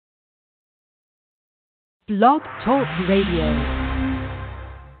Blogtalk Radio.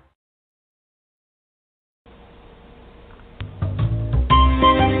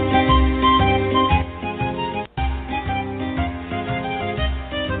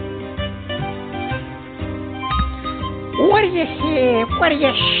 What do you hear? What do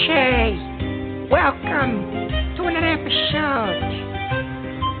you say? Welcome to another episode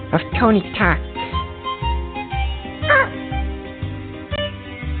of TonyTalk.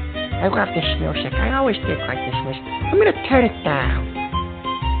 I love this music. I always did like this music. I'm going to turn it down.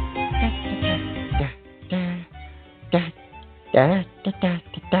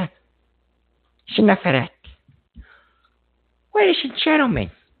 It's enough of that. Ladies and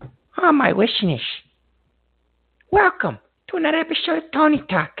gentlemen, all my listeners, welcome to another episode of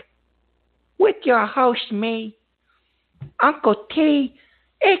TonyTalk with your host, me, Uncle T,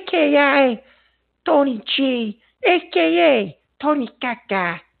 a.k.a. Tony G, a.k.a. Tony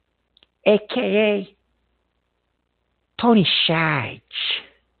Kaka, a.k.a. Tony Sides.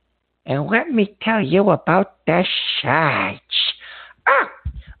 And let me tell you about the sides. Oh,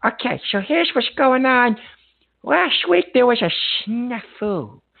 okay, so here's what's going on. Last week there was a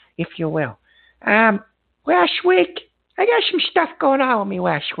snafu, if you will. Last week, I got some stuff going on with me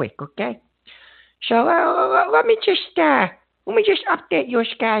last week, okay? So let me just update you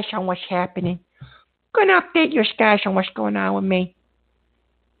guys on what's happening. I'm gonna update you guys on what's going on with me.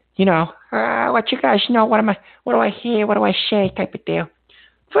 You know, let you guys know what do I hear, what do I say, type of deal.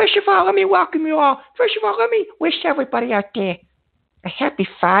 First of all, let me welcome you all. First of all, let me wish everybody out there a happy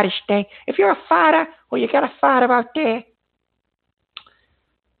Father's Day. If you're a father or you got a father out there,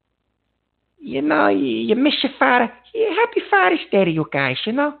 you know, you miss your father. Yeah, happy Father's Day to you guys,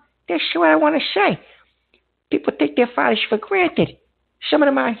 you know. That's what I want to say. People take their fathers for granted. Some of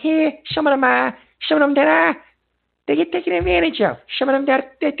them are here, some of them that are, they get taken advantage of. Some of them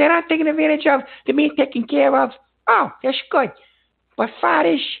that they're not taken advantage of, they're being taken care of. Oh, that's good. But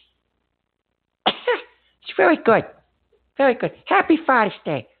fathers, it's very good. Very good. Happy Father's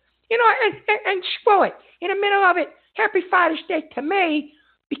Day. You know, and screw it. In the middle of it, happy Father's Day to me,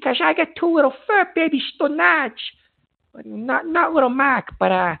 because I got two little fur baby stonards. Not little Mark,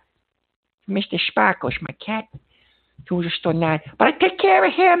 but Mr. Sparkles, my cat, who's a stonard. But I take care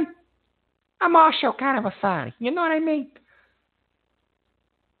of him. I'm also kind of a father. You know what I mean?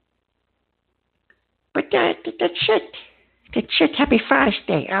 But that's it. That's it. Happy Father's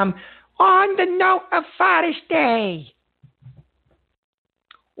Day. On the note of Father's Day,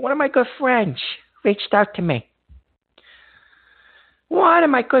 one of my good friends reached out to me. One of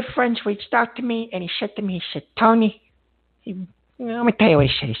my good friends reached out to me, and he said to me, he said, Tony, let me tell you what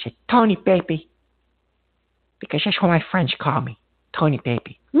he said. He said, Tony, baby, because that's what my friends call me, Tony,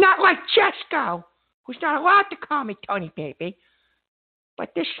 baby. Not like Jesco, who's not allowed to call me Tony, baby.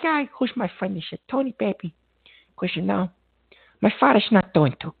 But this guy, who's my friend, he said, Tony, baby, because, you know, my father's not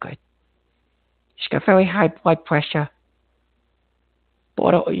doing too good. He's got very high blood pressure.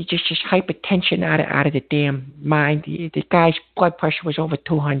 Just hypertension out of the damn mind. The guy's blood pressure was over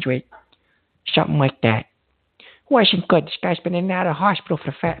 200, something like that. Wasn't good. This guy's been in and out of the hospital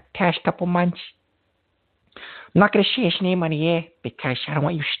for the past couple months. I'm not going to say his name on the air because I don't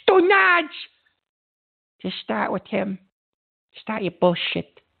want you stonards to start with him. Start your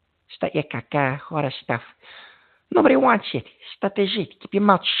bullshit. Start your caca, all that stuff. Nobody wants it. Start the shit. Keep your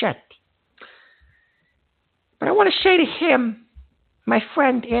mouth shut. But I want to say to him, my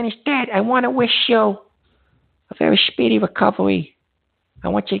friend and his dad, I want to wish you a very speedy recovery. I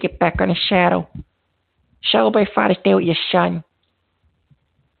want you to get back on the saddle. Celebrate Father's Day with your son.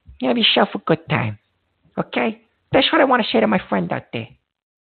 Have yourself a good time. Okay? That's what I want to say to my friend out there.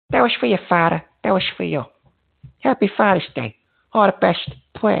 That was for your father. That was for you. Happy Father's Day. All the best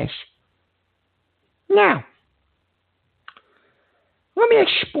prayers. Now, let me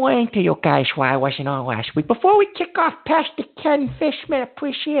explain to you guys why I wasn't on last week. Before we kick off Pastor Ken Fishman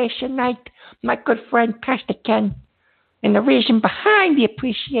Appreciation Night, my good friend Pastor Ken, and the reason behind the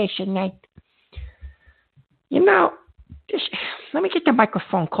Appreciation Night, you know, let me get the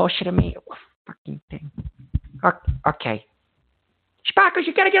microphone closer to me. Oh, fucking thing. Okay. Sparkles,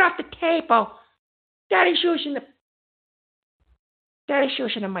 you gotta get off the table. Daddy's using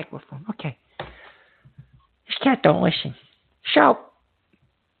the microphone. Okay. This cat don't listen. So,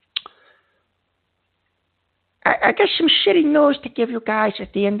 I got some shitty news to give you guys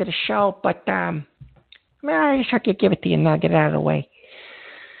at the end of the show, but I guess I could give it to you now, get it out of the way.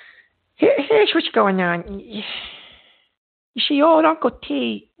 Here's what's going on. You see, old Uncle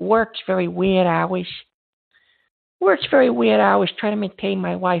T works very weird hours. Trying to maintain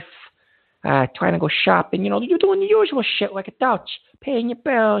my life, trying to go shopping. You know, you're doing the usual shit like adults, paying your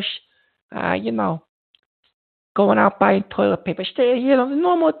bills, going out buying toilet paper, the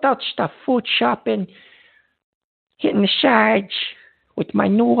normal adult stuff, food shopping, hitting the sides with my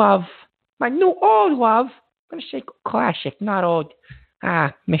new love, my new old love. I'm going to say classic, not old.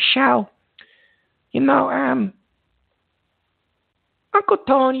 Michelle. Uncle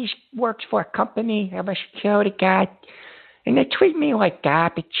Tony's works for a company. I'm a security guard, and they treat me like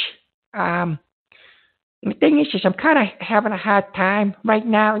garbage. And the thing is I'm kind of having a hard time right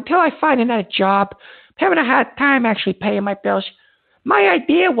now until I find another job. I'm having a hard time actually paying my bills. My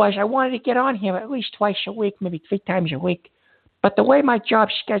idea was I wanted to get on here at least twice a week, maybe 3 times a week. But the way my job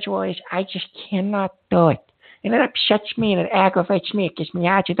schedule is, I just cannot do it. And it upsets me and it aggravates me. It gives me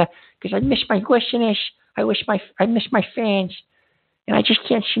agita because I miss my listeners. I miss my fans. And I just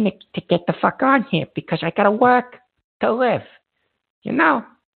can't seem to get the fuck on here because I got to work to live. Tony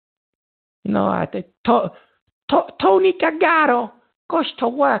Gagato goes to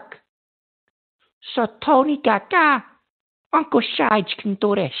work. So Tony Gaga, Uncle Sides can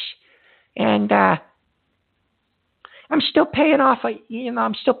do this. And I'm still paying off.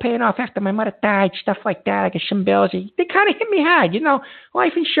 I'm still paying off after my mother died, stuff like that. I got some bills. They kind of hit me hard.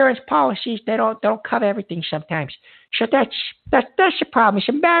 Life insurance policies, they don't cover everything sometimes. So that's the problem. It's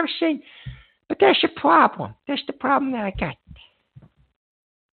embarrassing, but that's the problem. That's the problem that I got.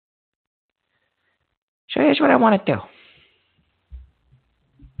 So here's what I want to do.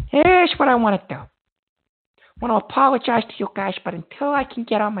 I want to apologize to you guys, but until I can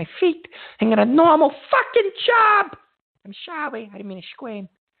get on my feet and get a normal fucking job, I'm sorry, I didn't mean to scream,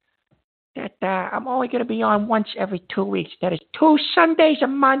 that I'm only going to be on once every 2 weeks. That is 2 Sundays a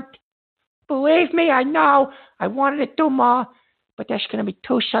month. Believe me, I know I wanted to do more, but that's going to be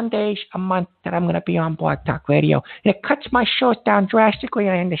 2 Sundays a month that I'm going to be on Blogtalk Radio. And it cuts my shows down drastically,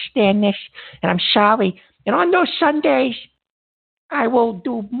 and I understand this, and I'm sorry. And on those Sundays, I will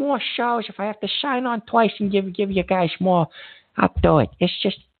do more shows. If I have to sign on twice and give you guys more, I'll do it.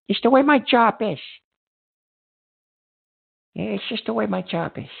 It's the way my job is. It's just the way my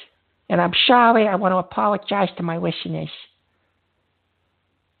job is. And I'm sorry. I want to apologize to my listeners.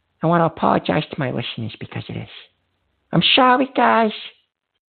 Because it is. I'm sorry, guys.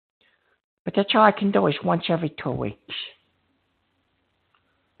 But that's all I can do is once every 2 weeks.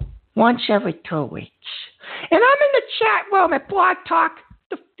 Once every 2 weeks. And I'm in the chat room at Blogtalk.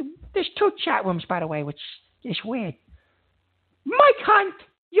 There's 2 chat rooms, by the way, which is weird. Mike Hunt,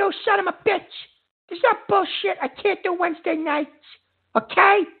 you son of a bitch. Is that bullshit? I can't do Wednesday nights.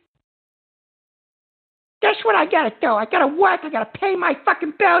 Okay? That's what I gotta do. I gotta work. I gotta pay my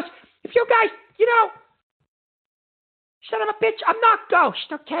fucking bills. If you guys, son of a bitch, I'm not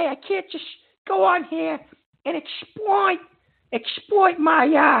Ghost, okay? I can't just go on here and exploit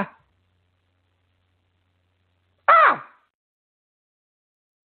my,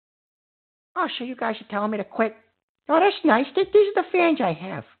 Oh, so you guys are telling me to quit. Oh, that's nice. These are the fans I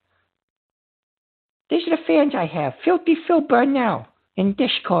have. Filthy Phil Burnell in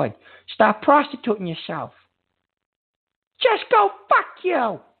Discord. Stop prostituting yourself. Just go fuck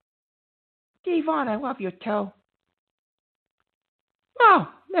you. Devon, I love you too. Oh,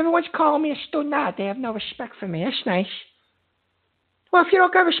 everyone's calling me a stunner. They have no respect for me. That's nice. Well, if you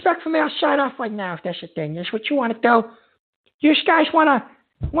don't got respect for me, I'll sign off right now if that's the thing. That's what you want to do. You guys want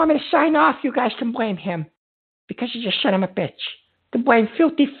me to sign off? You guys can blame him because he's a son of a bitch. You can blame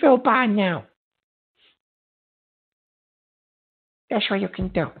Filthy Phil Burnell. That's what you can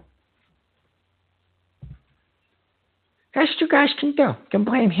do. That's what you guys can do. You can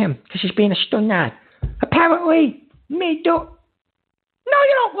blame him because he's being a stunner. Apparently, me do. No,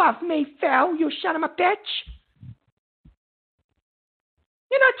 you don't love me, Phil, you son of a bitch.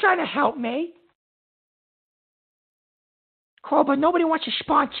 You're not trying to help me. Cobra, nobody wants to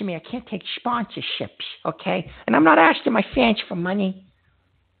sponsor me. I can't take sponsorships, okay? And I'm not asking my fans for money.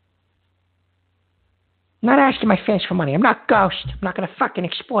 I'm not Ghost. I'm not going to fucking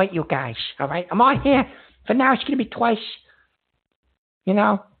exploit you guys, all right? I'm on here. For now, it's going to be twice.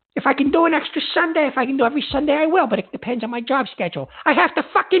 If I can do an extra Sunday, if I can do every Sunday, I will. But it depends on my job schedule. I have to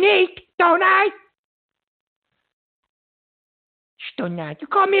fucking eat, don't I? Stunner. You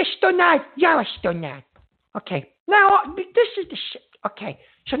call me a stunner? You're a stunner. Okay. Now, this is the shit. Okay.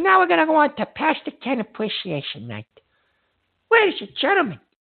 So now we're going to go on to Pastor Ken Appreciation Night. Ladies and gentlemen,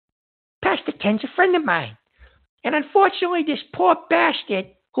 Pastor Ken's a friend of mine. And unfortunately, this poor bastard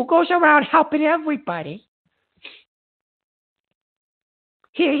who goes around helping everybody,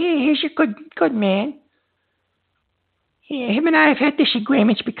 he's a good man. Him and I have had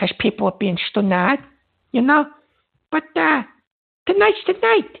disagreements because people are being stunnered, But tonight's the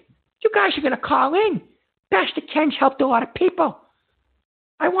night. You guys are going to call in. Pastor Ken's helped a lot of people.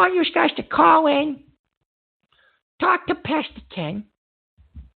 I want you guys to call in talk to Pastor Ken.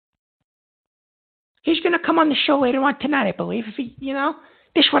 He's going to come on the show later on tonight, I believe. If he,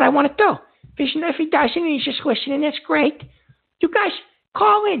 this is what I want to do. If he doesn't and he's just listening, that's great. You guys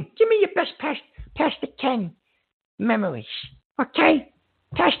call in. Give me your best Pastor Ken memories, okay?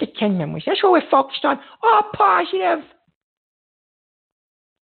 Pastor Ken memories. That's what we're focused on. All positive.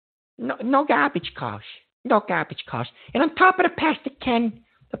 No garbage calls. No garbage calls. And on top of the Pastor Ken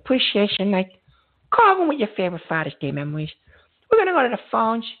appreciation night, call in with your favorite Father's Day memories. We're going to go to the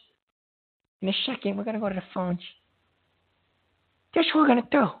phones. In a second, we're going to go to the phones. That's what we're going to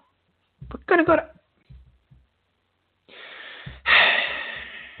do. We're going to go to...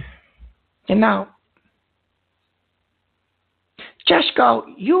 Just go,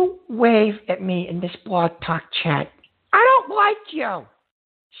 you wave at me in this Blogtalk chat. I don't like you.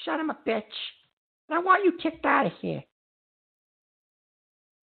 Son of a bitch. And I want you kicked out of here.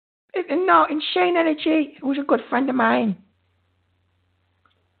 And Shane Energy, who's a good friend of mine.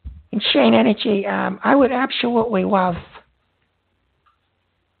 And Shane Energy, I would absolutely love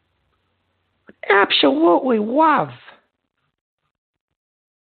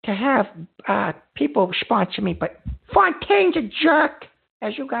to have people sponsor me, but Fontaine's a jerk,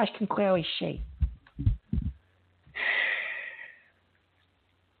 as you guys can clearly see.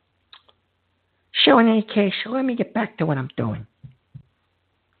 So in any case, let me get back to what I'm doing.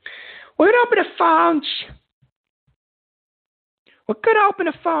 We're going to open the phones. We're going to open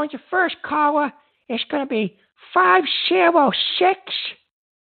the phones. The first caller is going to be 506.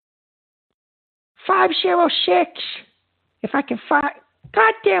 506. If I can find...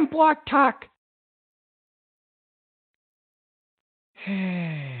 Goddamn Blogtalk.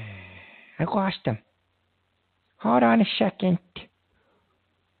 I lost him. Hold on a second.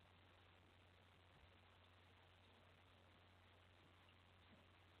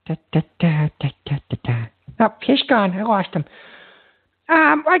 Oh, he's gone. I lost him.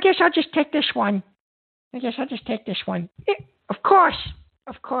 I guess I'll just take this one. Of course.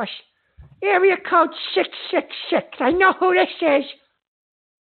 Area code 666. I know who this is.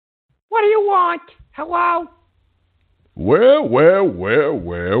 What do you want? Hello? Well.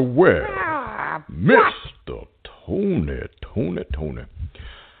 Mr. Tony.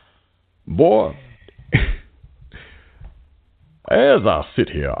 Boy, as I sit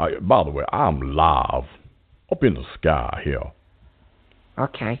here, by the way, I'm live up in the sky here.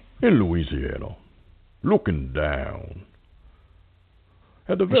 Okay. In Louisiana, looking down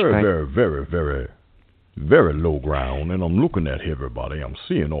at the very low ground, and I'm looking at everybody. I'm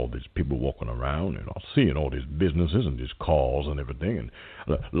seeing all these people walking around, and I'm seeing all these businesses and these cars and everything,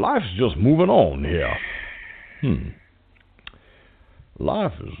 and life's just moving on here.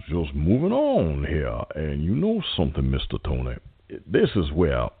 Life is just moving on here, and you know something, Mr. Tony? This is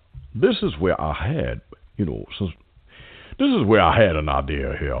where I had, an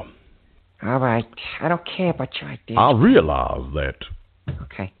idea here. All right, I don't care about your idea. I realize that.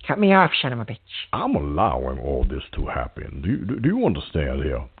 Okay, cut me off, son of a bitch. I'm allowing all this to happen. Do you understand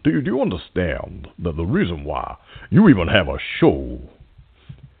here? Do you understand that the reason why you even have a show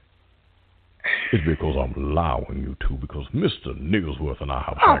is because I'm allowing you to, because Mr. Nigglesworth and I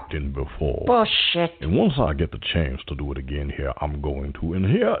have hacked in before. Bullshit. And once I get the chance to do it again here, I'm going to. And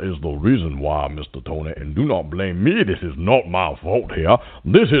here is the reason why, Mr. Tony, and do not blame me. This is not my fault here.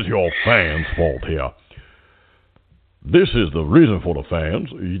 This is your fans' fault here. This is the reason for the fans.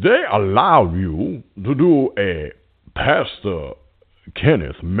 They allowed you to do a Pastor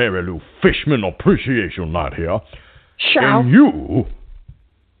Kenneth Fishman appreciation night here. Shout. And you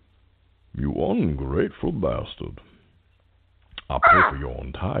ungrateful bastard. I pay for your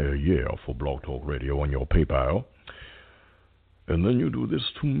entire year for Blogtalk Radio on your PayPal. And then you do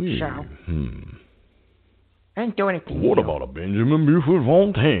this to me. Shout. I didn't do anything. What about a Benjamin Buford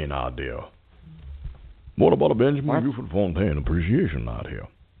Fontaine idea? What about a Benjamin Buford Fontaine appreciation night here?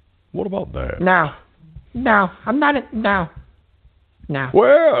 What about that? No, I'm not. No.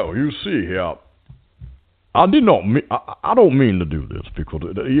 Well, you see here, I don't mean to do this because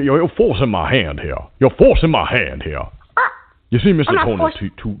you're forcing my hand here. You see, Mr. Tony,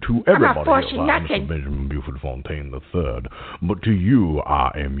 to everybody else, I'm Mr. Benjamin Buford Fontaine III, but to you,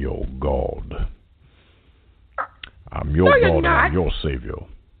 I am your God. I'm your God and I'm your Savior.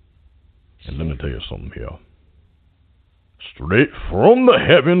 And let me tell you something here. Straight from the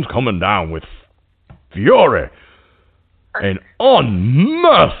heavens, coming down with fury and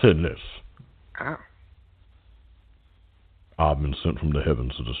unmerciless. I've been sent from the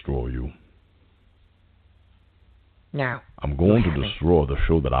heavens to destroy you. Now, I'm going to destroy the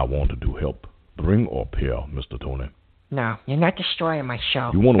show that I wanted to help bring up here, Mr. Tony. No, you're not destroying my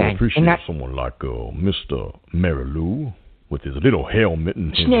show. You want to Ben. appreciate someone like Mr. Mary Lou with his little helmet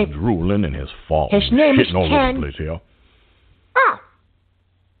and his drooling and his fault. His name is Ken. All over the place here. Oh.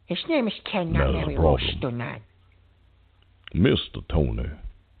 His name is Ken, not Mary Lou. Mr. Tony,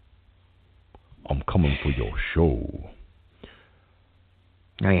 I'm coming for your show.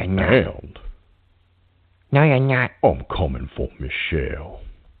 No, you're not. And no, you're not. I'm coming for Michelle.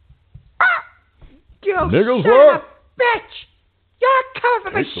 You niggas, son what? of a bitch! You're coming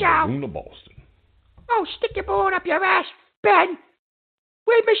for Michelle. Balloon to Boston. Oh, stick your balloon up your ass, Ben.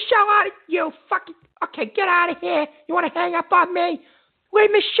 Leave Michelle out of you fucking... Okay, get out of here. You want to hang up on me?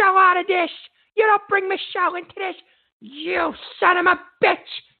 Leave Michelle out of this. You don't bring Michelle into this. You son of a bitch.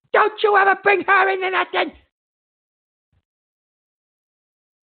 Don't you ever bring her into nothing.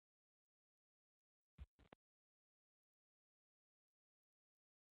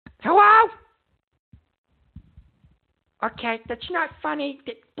 Hello? Okay, that's not funny.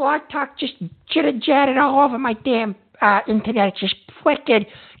 Blogtalk just jitter-jatted all over my damn internet. It's just flickered.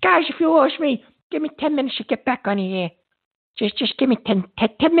 Guys, if you lose me, give me 10 minutes to get back on the air. Just give me 10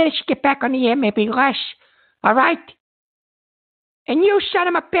 minutes to get back on the air, maybe less. All right? And you son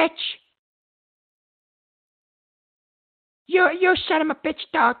of a bitch. You son of a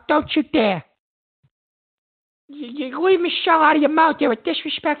bitch, don't you dare. You leave Michelle out of your mouth. You're a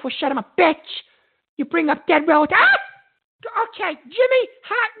disrespectful son of a bitch. You bring up dead relatives. Okay, Jimmy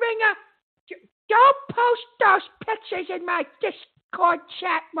Hot Ringer, don't post those pictures in my Discord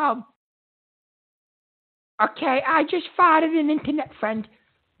chat room. Okay, I just fired an internet friend.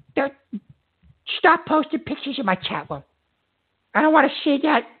 Stop posting pictures in my chat room. I don't want to see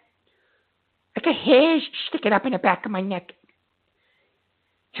that. Like a hair's sticking up in the back of my neck.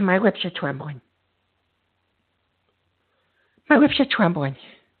 And my lips are trembling. My lips are trembling.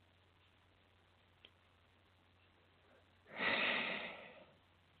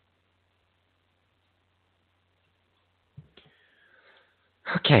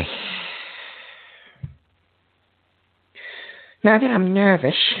 Okay. Now that I'm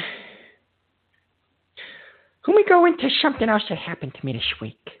nervous, let me go into something else that happened to me this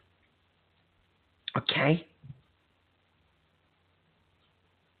week. Okay?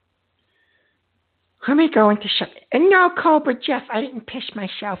 Let me go into something. And no, Cobra Jeff, I didn't piss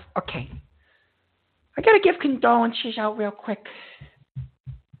myself. Okay. I gotta give condolences out real quick.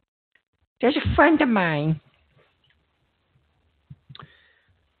 There's a friend of mine.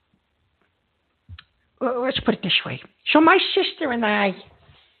 Let's put it this way. So my sister and I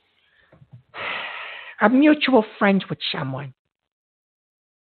are mutual friends with someone.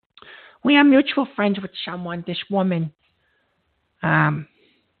 We are mutual friends with someone, this woman. Her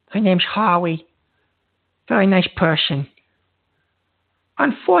name's Holly. Very nice person.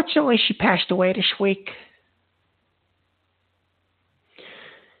 Unfortunately, she passed away this week.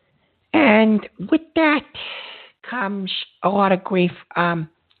 And with that comes a lot of grief.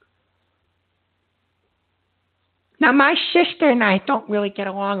 Now, my sister and I don't really get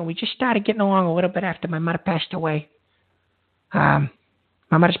along, and we just started getting along a little bit after my mother passed away. My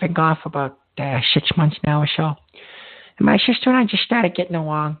mother's been gone for about 6 months now or so. And my sister and I just started getting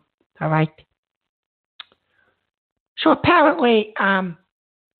along, all right? So apparently, I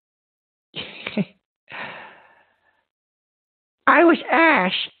was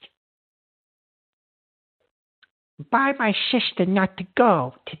asked by my sister not to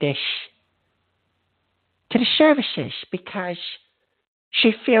go to the services because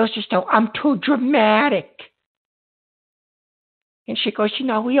she feels as though I'm too dramatic. And she goes,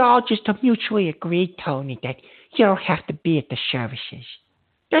 we all just mutually agreed, Tony, that you don't have to be at the services.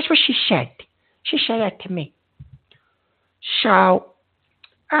 That's what she said. She said that to me. So,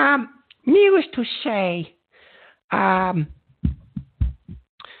 needless to say,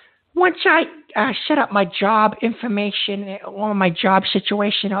 once I set up my job information, all my job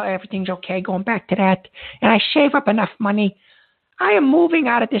situation, everything's okay, going back to that, and I save up enough money, I am moving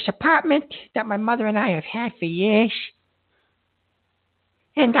out of this apartment that my mother and I have had for years,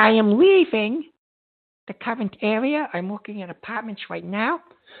 and I am leaving the current area. I'm looking at apartments right now.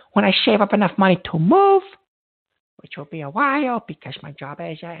 When I save up enough money to move, which will be a while because my job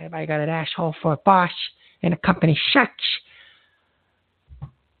is, I got an asshole for a boss and the company sucks.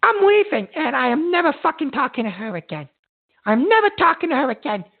 I'm leaving and I am never fucking talking to her again. I'm never talking to her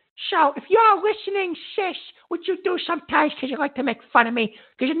again. So if you're listening, sis, which you do sometimes because you like to make fun of me,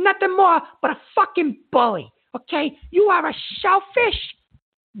 because you're nothing more but a fucking bully, okay? You are a selfish,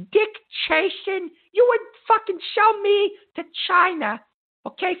 dick-chasing, you would fucking sell me to China,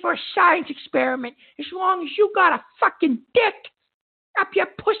 okay, for a science experiment, as long as you got a fucking dick up your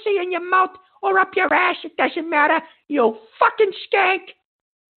pussy in your mouth or up your ass. It doesn't matter. You fucking skank.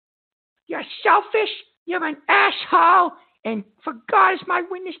 You're selfish. You're an asshole. And for God is my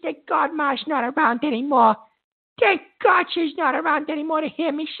witness that Godma's not around anymore. Thank God she's not around anymore to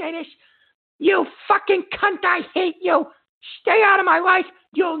hear me say this. You fucking cunt, I hate you. Stay out of my life.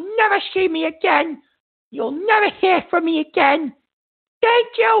 You'll never see me again. You'll never hear from me again. Thank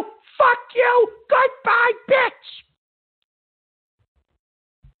you. Fuck you. Goodbye, bitch.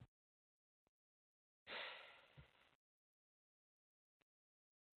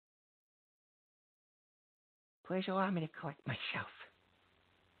 Please allow me to collect myself.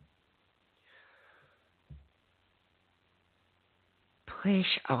 Please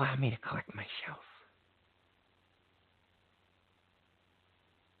allow me to collect myself.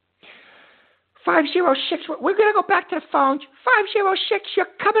 506, we're going to go back to the phones. 506, you're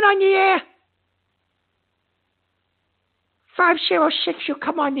coming on the air. 506, you'll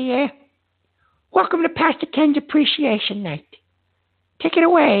come on the air. Welcome to Pastor Ken's Appreciation Night. Take it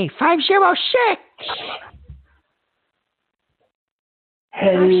away, 506.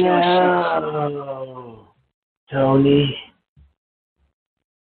 Hello, Tony.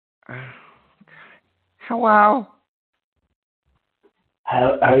 Hello.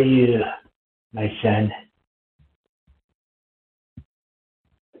 How are you, my son?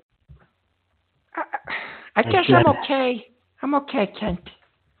 I guess I'm okay. I'm okay, Kent.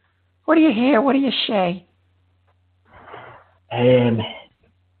 What do you hear? What do you say? I am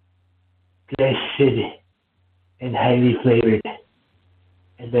blessed and highly flavored,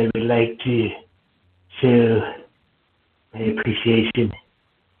 and I would like to show my appreciation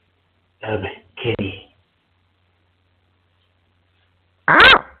of Kenny.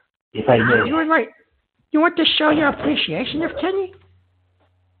 Oh! If I may. You want to show your appreciation of Kenny?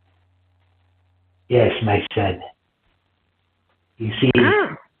 Yes, my son. You see,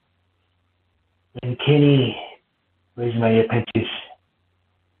 when Kenny was my apprentice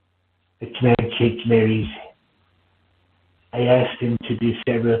at Mount St. Mary's, I asked him to do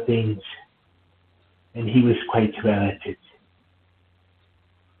several things, and he was quite well at it.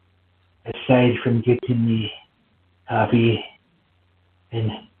 Aside from getting me coffee and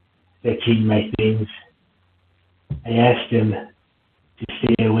fetching my things, I asked him to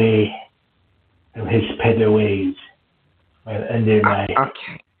stay away from his peddler ways while under my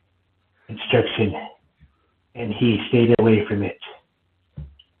instruction, and he stayed away from it.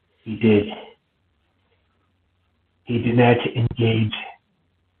 He did. He did not engage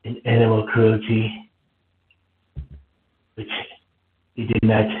in animal cruelty, which he did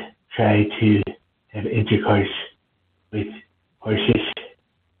not try to have intercourse with horses.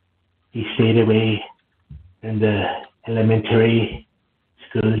 He stayed away from the elementary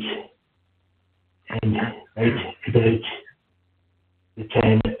schools, and right about the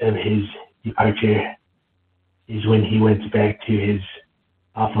time of his departure is when he went back to his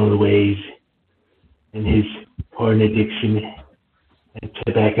awful ways and his porn addiction and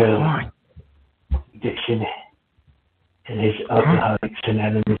tobacco addiction and his Alcoholics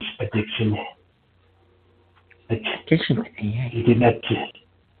Anonymous addiction. But he did not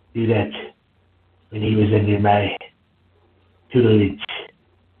do that when he was under my tutelage.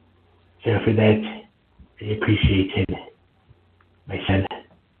 So for that, I appreciate him, my son.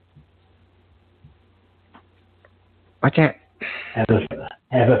 What's that?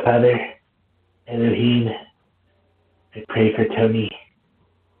 Have a Father, Elohim. I pray for Tony,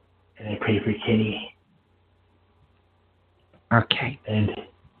 and I pray for Kenny. Okay. And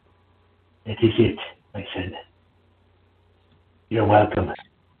that is it, my son. You're welcome.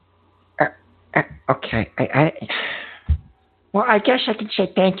 Okay. Well, I guess I can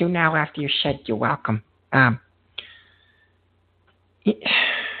say thank you now after you said you're welcome.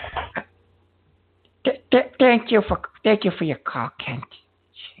 Thank you for your call, Kent.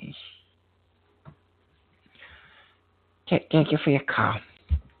 Jeez. Thank you for your call.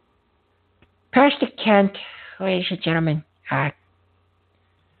 Pastor Kent, ladies and gentlemen, that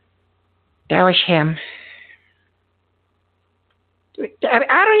was him.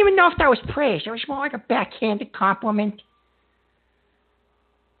 I don't even know if that was praise. It was more like a backhanded compliment.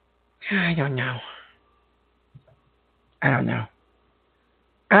 I don't know.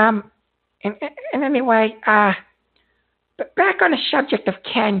 And anyway, but back on the subject of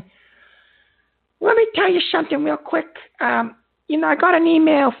Ken, let me tell you something real quick. I got an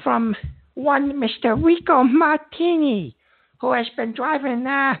email from one Mr. Rico Martini, who has been driving,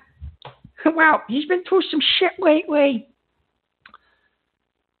 he's been through some shit lately.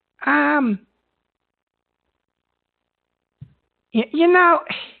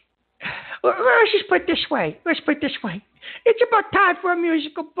 Let's just put it this way. It's about time for a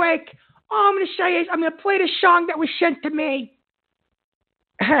musical break. All I'm going to say is I'm going to play the song that was sent to me.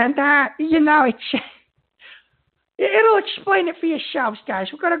 And, it'll explain it for yourselves,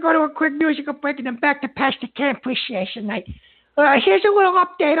 guys. We're going to go to a quick musical break and then back to Pastor Ken Appreciation Night. Here's a little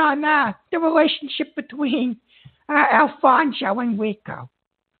update on the relationship between Alfonso and Rico.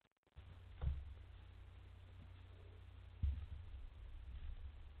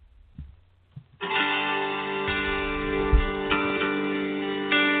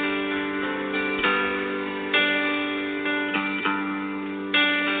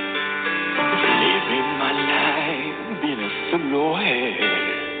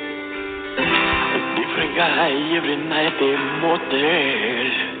 A different guy every night at the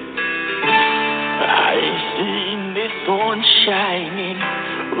motel. I ain't seen the sun shining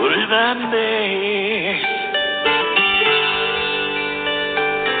all the days.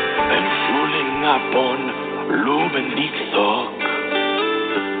 And fooling up on love and dick talk.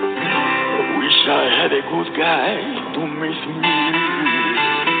 Wish I had a good guy to miss me.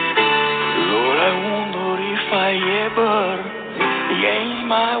 Lord, I wonder if I ever gain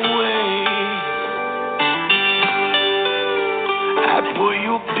my way. I put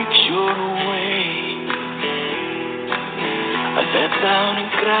your picture away. I sat down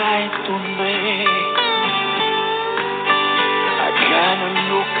and cried today. I kinda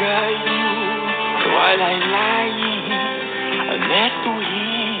look at you while I lie next to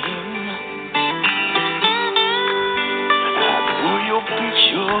him. I put your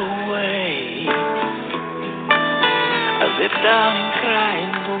picture away. I sit down and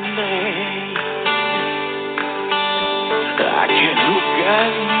crying today. I can look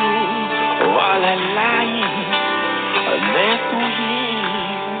at you while I'm lying next to him.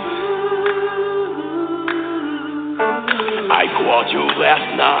 I called you last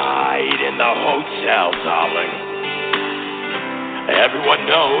night in the hotel, darling. Everyone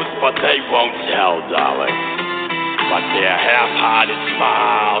knows, but they won't tell, darling. But their half-hearted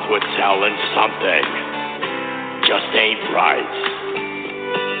smiles were telling something just ain't right.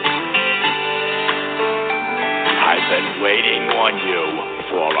 I've been waiting on you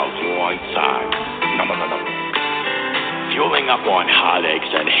for a long time. No. Fueling up on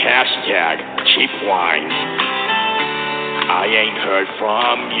heartaches and hashtag cheap wine. I ain't heard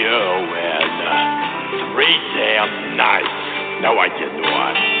from you in 3 damn nights. No, I did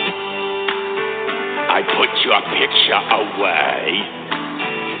not. I put your picture away.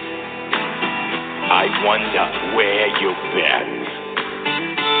 I wonder where you've been.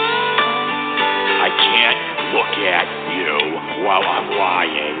 I can't look at you while I'm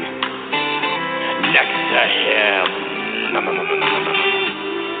lying next to him. No.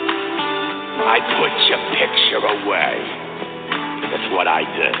 I put your picture away. That's what I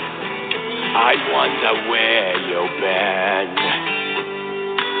did. I wonder where you've been.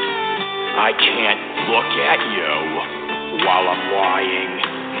 I can't look at you while I'm lying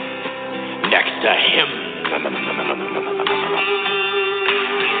next to him.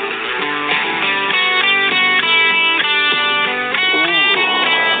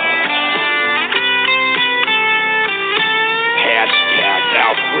 Hashtag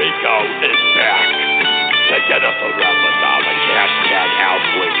Alfredo is back. Together forever, darling. Hashtag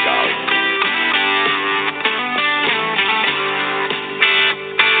Alfredo.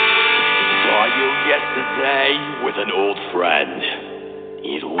 Saw you yesterday with an old friend.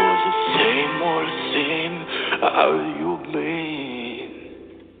 It was the same old same. How you been?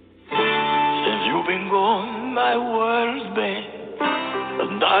 Since you've been gone, my world's been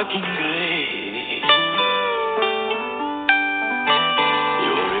dark and gray.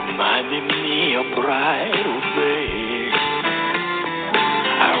 You're reminding me of brighter days.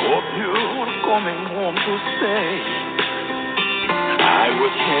 I hope you're coming home to stay. I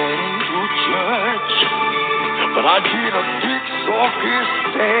was heading to church, but I didn't think so could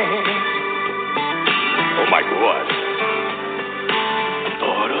stay. Oh my God. I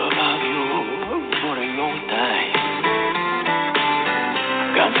thought about you for a long time.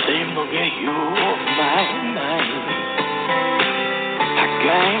 Can't seem to get you off my mind. I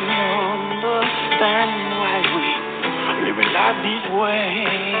can't understand why we live life this way.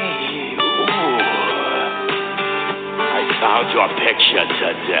 Ooh. I found your picture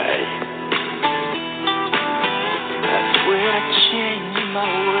today. That's where I changed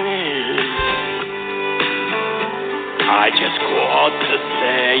my ways. I just called to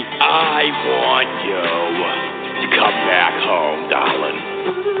say I want you to come back home, darling.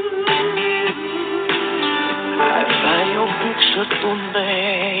 I found your picture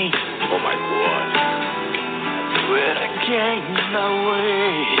today. Oh my God. That's where I changed my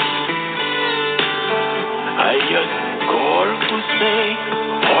ways. I just called to say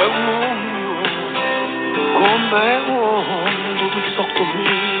I want back home to talk to me.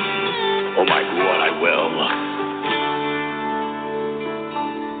 Oh my God, I will.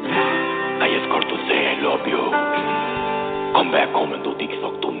 I just got to say I love you. Come back home and do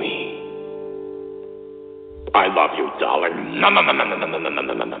TikTok to me. I love you, darling. No.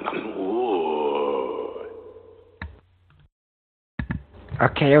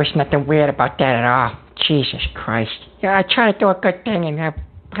 Okay, there was nothing weird about that at all. Jesus Christ. Yeah, I try to do a good thing and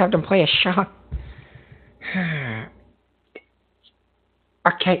have them play a song.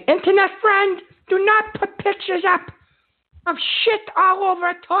 Okay, internet friend, do not put pictures up of shit all over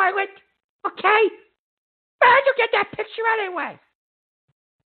a toilet. Okay? Where'd you get that picture anyway?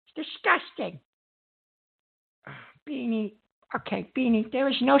 It's disgusting. Beanie. Okay, Beanie, there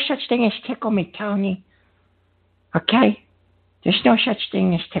is no such thing as tickle me, Tony. Okay? There's no such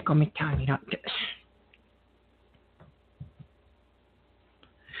thing as tickle me, Tony. Don't do this.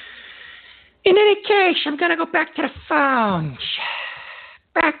 In any case, I'm going to go back to the phones.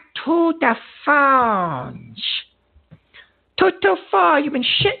 Back to the phones. 224, you've been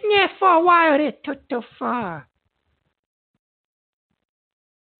sitting there for a while there, 224.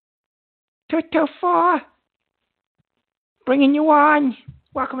 224, bringing you on.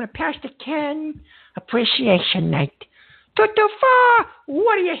 Welcome to Pastor Ken Appreciation Night. 224,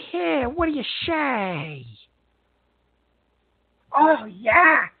 what do you hear? What do you say? Oh,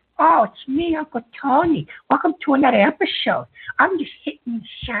 yeah. Oh, it's me, Uncle Tony. Welcome to another episode. I'm just hitting the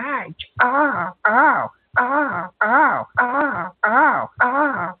sides. Oh.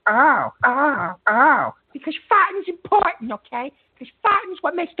 Because farting's important, okay? Because farting's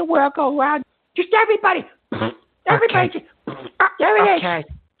what makes the world go round. Just everybody. Everybody just. There it is.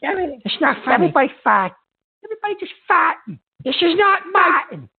 There it is. It's not funny. Everybody fart. Everybody just farting. This is not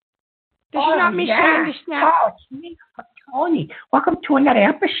farting. This is not me saying this now. Oh, it's me, Tony. Welcome to another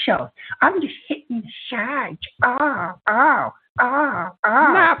episode. I'm just hitting the sides. No.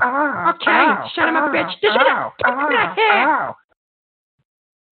 Okay, son of a bitch. This is not here.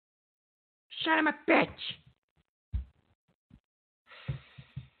 Son of a bitch.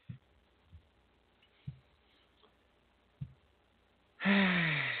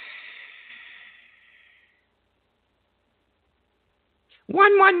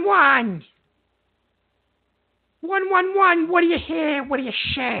 One. 111, what do you hear? What do you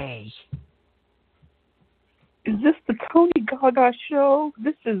say? Is this the Tony Gaga show?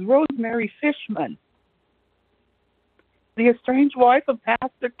 This is Rosemary Fishman, the estranged wife of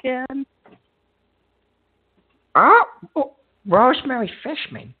Pastor Ken. Oh, Rosemary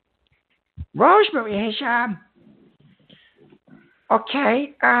Fishman. Rosemary is,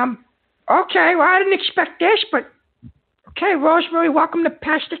 okay, well, I didn't expect this, but, okay, Rosemary, welcome to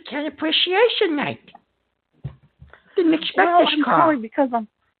Pastor Ken Appreciation Night. Didn't expect this call.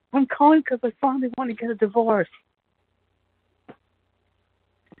 I'm calling because I finally want to get a divorce.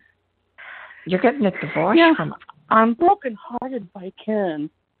 You're getting a divorce from? I'm broken-hearted by Ken.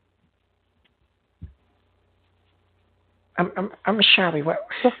 I'm sorry.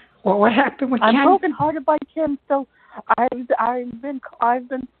 What happened with Ken? I'm broken-hearted by Ken. So I've been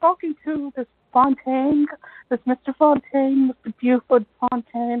talking to this Fontaine, this Mr. Fontaine, Mr. Buford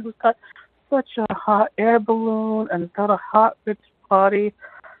Fontaine, who's got such a hot air balloon and got a hot bitch body.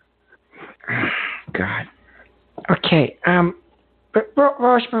 God. Okay. But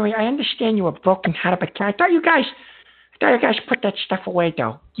Rosemary, I understand you were broken-hearted, but I thought you guys put that stuff away,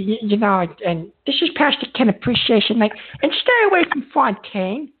 though. You know, and this is Pastor Ken Appreciation Night, and stay away from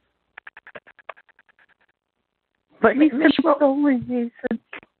Fontaine. But he's consoling me.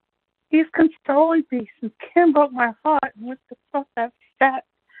 He's consoling me since Ken broke my heart and went to fuck that fat.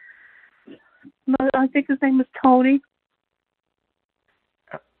 I think his name is Tony.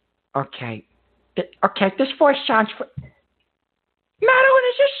 Okay. Okay, this voice sounds... Madeline,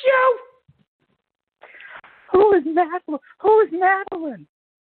 is this you? Who is Madeline?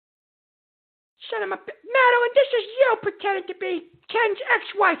 Son of a... Madeline, this is you pretending to be Ken's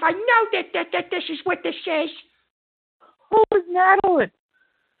ex-wife. I know that this is what this is. Who is Madeline?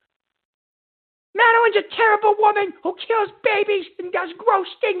 Madeline's a terrible woman who kills babies and does gross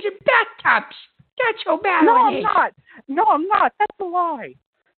things in bathtubs. That's who Madeline is. No, I'm not. That's a lie.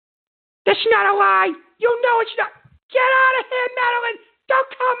 That's not a lie. You know it's not. Get out of here, Madeline. Don't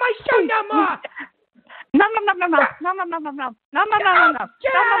call my son no more. No.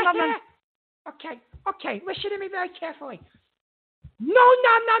 Get out of here. Okay. Listen to me very carefully. No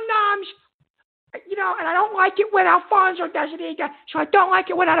noms. You know, and I don't like it when Alfonso does it either, so I don't like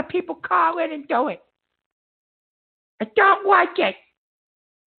it when other people call in and do it. I don't like it.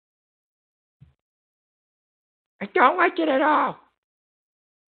 I don't like it at all.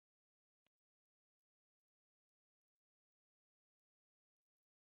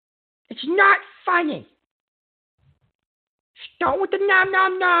 It's not funny. Start with the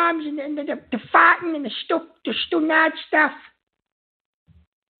nom-nom-noms and the farting and the stunad stuff.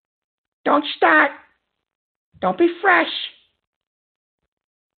 Don't start. Don't be fresh.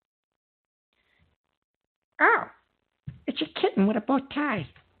 Oh, it's a kitten with a bow tie.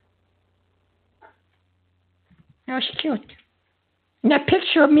 That's cute. And that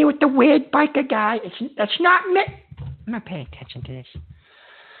picture of me with the weird biker guy, that's not me. I'm not paying attention to this.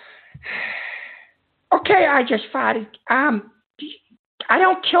 Okay, I just farted. I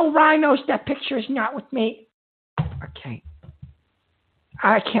don't kill rhinos. That picture is not with me. Okay.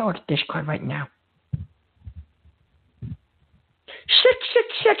 I can't look at Discord right now.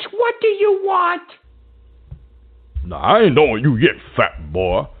 666, what do you want? Now, I ain't knowing you yet, fat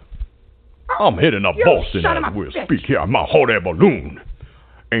boy. I'm heading to Boston as we speak here in my hot air balloon.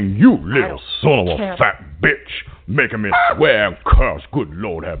 And you little son of a fat bitch, making me swear and curse. Good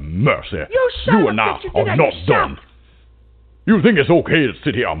Lord have mercy. You and I are not done. You think it's okay to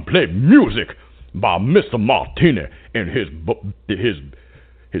sit here and play music by Mr. Martini and his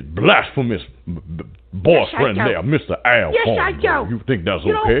blasphemous boyfriend there, Mr. Al? Yes, I do. You think that's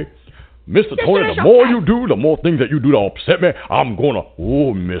okay? Mr. Tony, the more you do, the more things that you do to upset me, I'm gonna...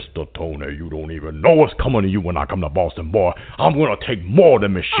 Oh, Mr. Tony, you don't even know what's coming to you when I come to Boston, boy. I'm gonna take more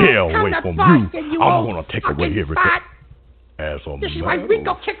than Michelle away from you. I'm gonna take away everything. This is why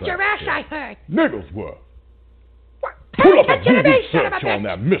Rico kicked your ass, I heard. Niggas were. Pull up a Google search on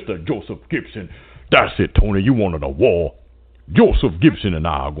that Mr. Joseph Gibson. That's it, Tony. You wanted a war. Joseph Gibson and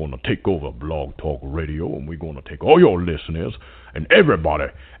I are going to take over Blog Talk Radio, and we're going to take all your listeners and everybody,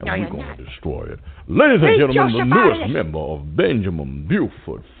 and we're going to destroy it. Ladies and gentlemen, the newest member of Benjamin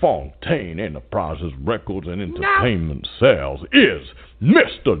Buford Fontaine Enterprises Records and Entertainment Sales is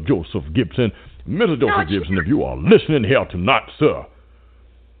Mr. Joseph Gibson. Mr. Joseph Gibson, if you are listening here tonight, sir,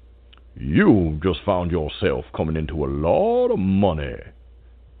 you just found yourself coming into a lot of money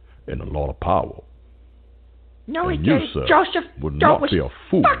and a lot of power. No, and he you, didn't. sir, Joseph would not be a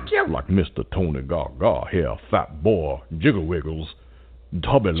fool like Mr. Tony Gaga here, Fat Boy, Jiggle Wiggles,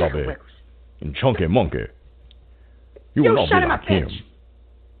 Tubby Lubby, and Chunky Monkey. You will not be like him.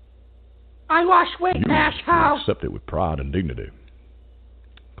 I lost weight, asshole. Accept it with pride and dignity.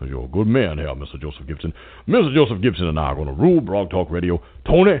 Because you're a good man here, Mr. Joseph Gibson. Mr. Joseph Gibson and I are going to rule Blog Talk Radio.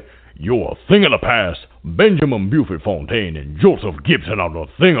 Tony, you're a thing of the past. Benjamin Buford Fontaine and Joseph Gibson are the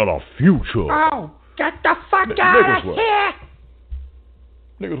thing of the future. Oh, get the fuck out of here!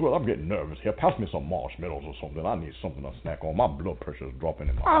 Niggas, well, I'm getting nervous here. Pass me some marshmallows or something. I need something to snack on. My blood pressure is dropping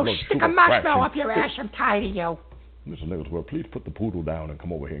in my blood. Stick a marshmallow up your ass. I'm tired of you. Listen, niggas, well, please put the poodle down and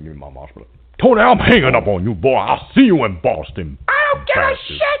come over here and give me my marshmallow. Tony, I'm hanging up on you, boy. I'll see you in Boston. I don't give a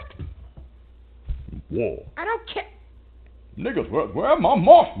shit. Whoa. I don't care. Niggas, where are my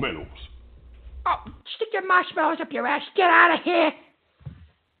marshmallows? Oh, stick your marshmallows up your ass. Get out of here.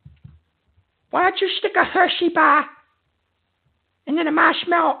 Why don't you stick a Hershey bar and then a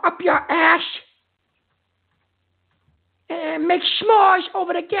marshmallow up your ass and make s'mores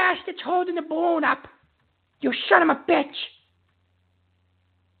over the gas that's holding the balloon up? You son of a bitch.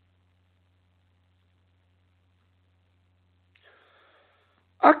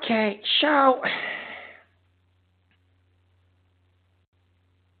 Okay, so...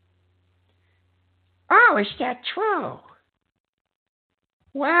 Oh, is that true?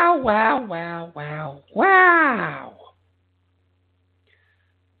 Wow.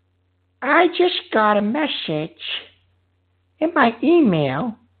 I just got a message in my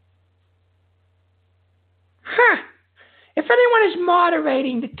email. If anyone is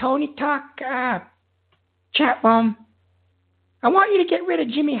moderating the TonyTalk chat room, I want you to get rid of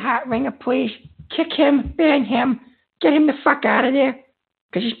Jimmy Hartringer, please. Kick him, ban him, get him the fuck out of there,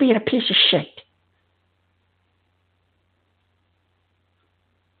 because he's being a piece of shit.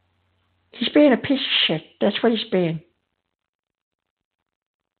 He's being a piece of shit. That's what he's being.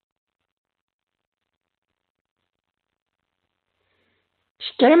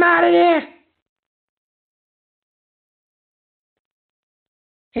 Just get him out of there.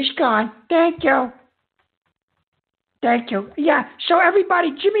 He's gone. Thank you. Yeah, so everybody,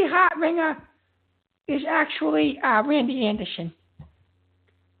 Jimmy Hartringer is actually Randy Anderson.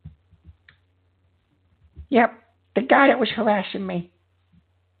 Yep, the guy that was harassing me.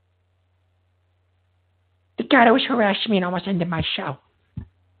 The guy that was harassing me and almost ended my show.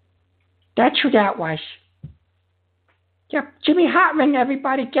 That's who that was. Yep, Jimmy Hartringer,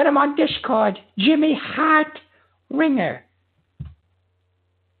 everybody. Get him on Discord. Jimmy Hartringer.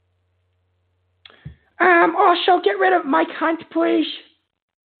 Also, get rid of Mike Hunt, please.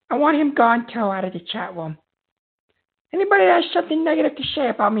 I want him gone, too, out of the chat room. Anybody that has something negative to say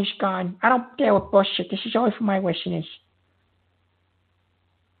about me is gone. I don't deal with bullshit. This is only for my listeners.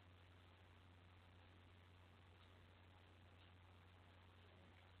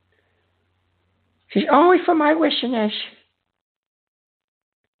 This is only for my listeners.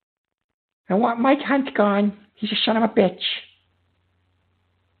 I want Mike Hunt gone. He's a son of a bitch.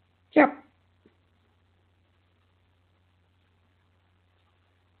 Yep.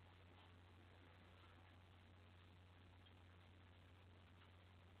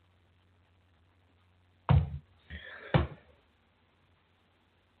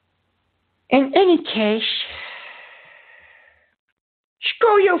 In any case,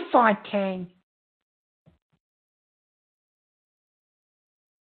 screw you, Fontaine.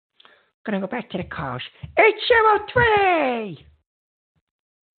 Gonna go back to the calls. 803!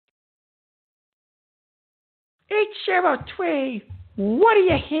 803, what do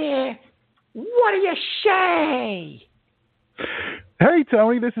you hear? What do you say? Hey,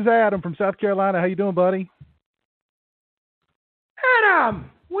 Tony, this is Adam from South Carolina. How you doing, buddy?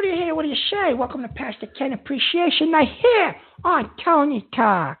 Adam, what do you hear? What do you say? Welcome to Pastor Ken Appreciation Night here on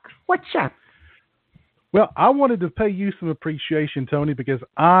TonyTalk. What's up? Well, I wanted to pay you some appreciation, Tony, because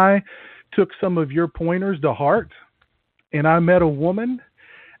I took some of your pointers to heart, and I met a woman,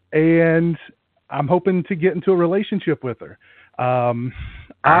 and I'm hoping to get into a relationship with her. I'm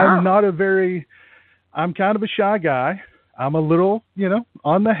kind of a shy guy. I'm a little,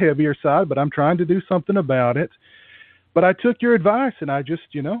 on the heavier side, but I'm trying to do something about it. But I took your advice, and I just,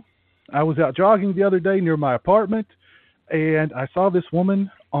 I was out jogging the other day near my apartment, and I saw this woman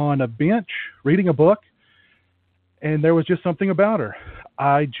on a bench reading a book, and there was just something about her.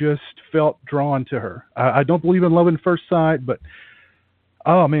 I just felt drawn to her. I don't believe in love at first sight, but,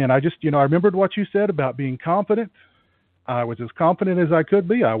 oh, man, I just, I remembered what you said about being confident. I was as confident as I could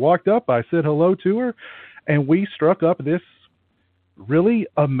be. I walked up, I said hello to her, and we struck up this really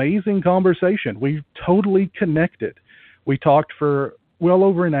amazing conversation. We totally connected. We talked for well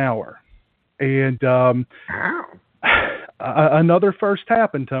over an hour. And another first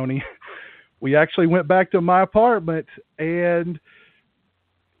happened, Tony. We actually went back to my apartment, and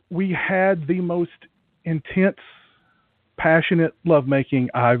we had the most intense, passionate lovemaking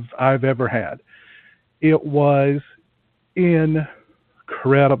I've ever had. It was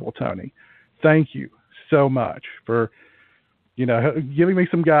incredible, Tony. Thank you so much for, giving me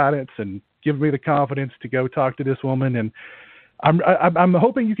some guidance and giving me the confidence to go talk to this woman. And I'm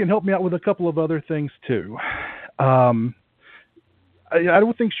hoping you can help me out with a couple of other things too. I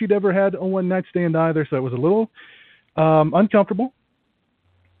don't think she'd ever had a one-night stand either, so it was a little uncomfortable.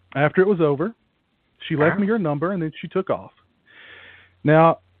 After it was over, she left me her number, and then she took off.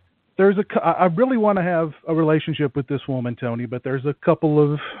 Now, I really want to have a relationship with this woman, Tony, but there's a couple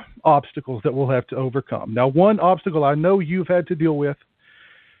of obstacles that we'll have to overcome. Now, one obstacle I know you've had to deal with,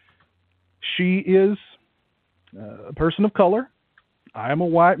 she is a person of color. I am a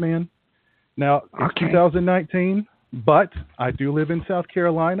white man. Now, it's 2019. But I do live in South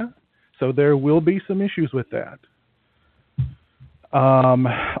Carolina, so there will be some issues with that.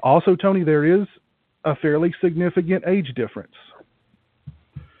 Also, Tony, there is a fairly significant age difference.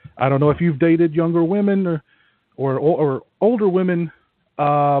 I don't know if you've dated younger women or older women.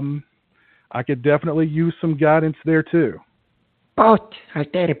 I could definitely use some guidance there too. Both. I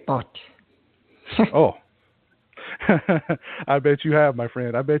dated both. Oh. I bet you have, my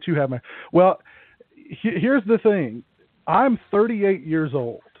friend. I bet you have. Well, here's the thing. I'm 38 years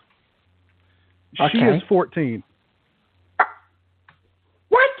old. She is 14.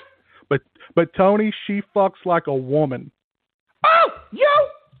 What? But Tony, she fucks like a woman. Oh,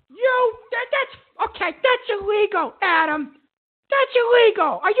 that's okay. That's illegal, Adam. That's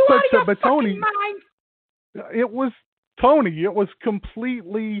illegal. Are you out of your fucking Tony, mind? It was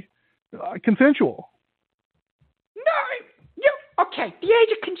completely consensual. No, okay. The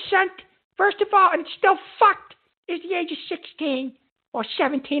age of consent, first of all, and it's still fucked, is the age of 16 or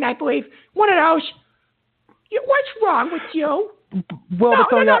 17, I believe. One of those. What's wrong with you? Well,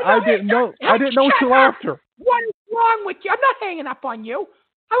 I didn't know. I didn't know until after. What is wrong with you? I'm not hanging up on you.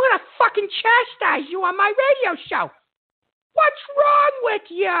 I'm gonna fucking chastise you on my radio show. What's wrong with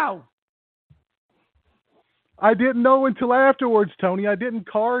you? I didn't know until afterwards, Tony. I didn't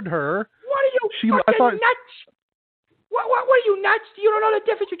card her. What are you fucking nuts? What are you nuts? You don't know the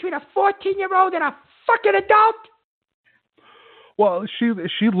difference between a 14-year-old and a fucking adult? Well, she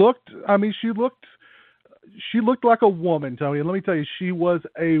looked like a woman, Tony. And let me tell you, she was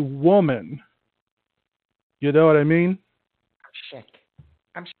a woman. You know what I mean? I'm sick.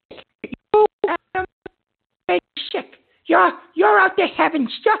 I'm sick. You're out there having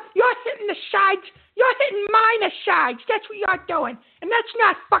stuff. You're hitting the sides You're hitting minor sides. That's what you're doing. And that's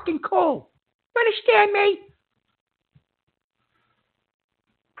not fucking cool. You understand me?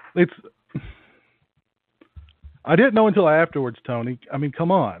 I didn't know until afterwards, Tony. I mean,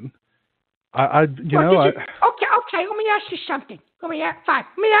 come on. Okay. Let me ask you something. Let me ask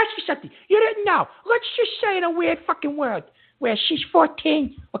you something. You didn't know. Let's just say in a weird fucking world where she's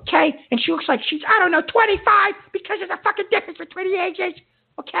 14, okay, and she looks like she's, 25 because of the fucking difference between the ages,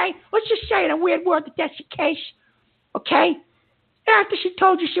 okay? Let's just say in a weird world that that's the case, okay? After she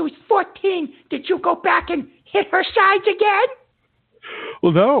told you she was 14, did you go back and hit her sides again?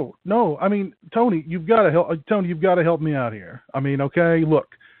 Well, no. I mean, Tony, you've got to help me out here. I mean, okay,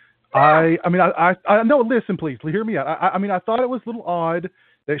 look. I no, listen, please, hear me out. I mean, I thought it was a little odd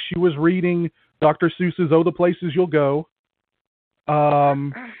that she was reading Dr. Seuss's "Oh, the Places You'll Go."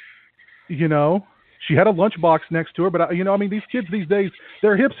 You know, she had a lunchbox next to her, but I mean, these kids these days,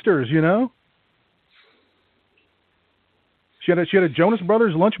 they're hipsters, you know. She had a Jonas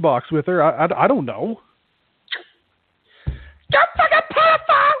Brothers lunchbox with her. I don't know. Don't fucking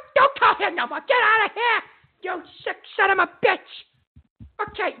pedophile! Don't call him no more. Get out of here, you sick son of a bitch.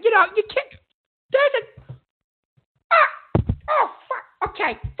 Okay, you can't. There's a. Oh, fuck.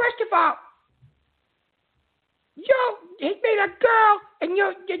 Okay, first of all, you hit me a girl, and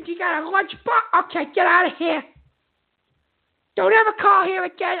you got a lunch box. Okay, get out of here. Don't ever call here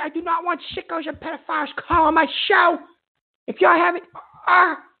again. I do not want sickos and pedophiles calling my show. If you're having.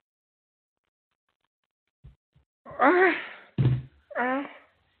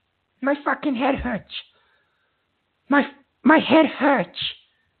 My fucking head hurts. My head hurts.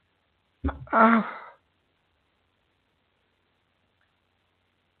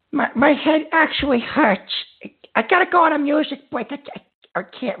 My head actually hurts. I gotta go on a music break. I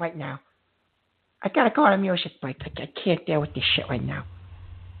can't right now. I gotta go on a music break. I can't deal with this shit right now.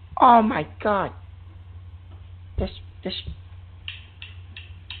 Oh my god. This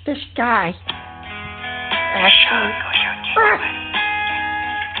guy. Actually.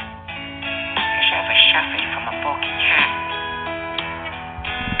 Suffering from a broken heart,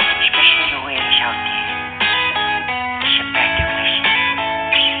 especially the ladies out there. Sit back and listen.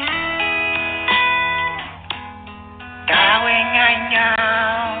 Darling, I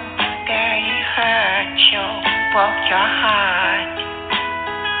know that he hurt you, broke your heart.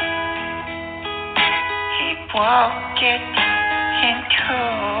 He broke it in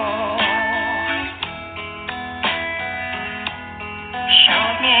two. So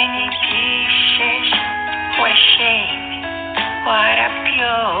many pieces. What a shame, what a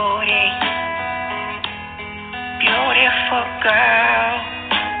beauty, beautiful girl.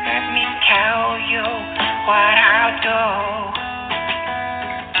 Let me tell you what I'll do.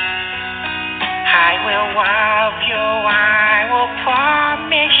 I will love you, I will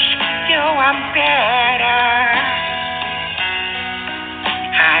promise you I'm better.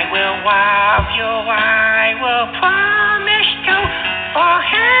 I will love you, I will promise to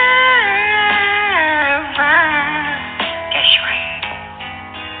forever. That's right.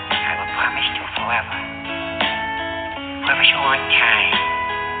 I will promise to forever. Forever's a long time.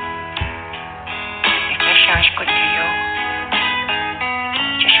 If that sounds good to you,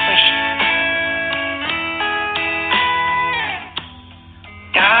 just listen.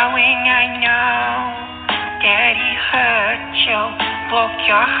 Darling, I know that he hurt you, broke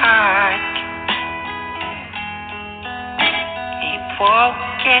your heart. He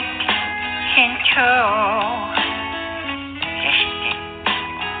broke it in two.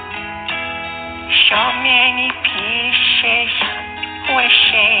 So many pieces, what a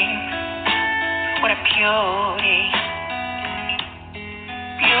shame, what a beauty,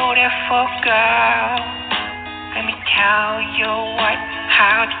 beautiful girl. Let me tell you what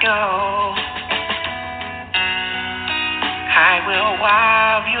I'll do. I will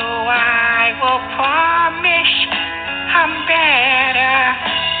love you, I will promise I'm better.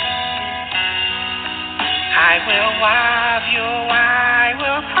 I will love you, I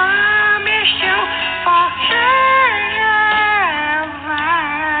will promise you forever.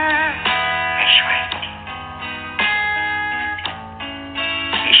 That's right.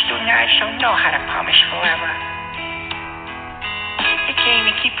 These two nights don't know how to promise forever. They can't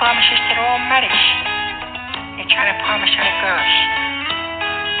even keep promises to their own mothers. They're trying to promise other girls.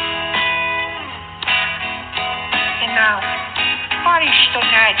 You know, all these two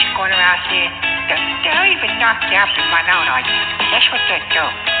nights going around here, they'll even knock you up and run out on you. That's what they'll do.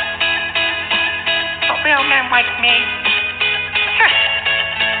 But real men like me,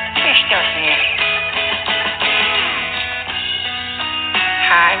 we're still here.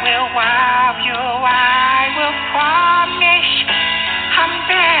 I will love you, I will promise I'm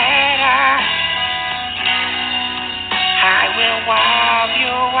better.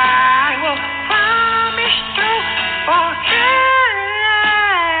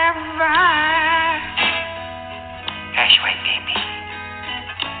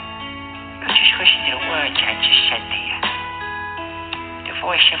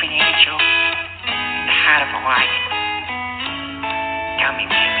 voice of an angel and the heart of a lion. Tell me,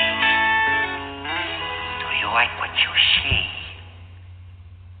 baby, do you like what you see?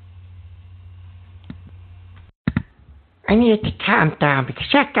 I needed to calm down because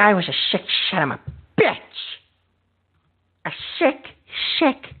that guy was a sick son of a bitch. A sick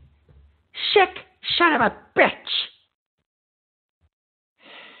son of a bitch.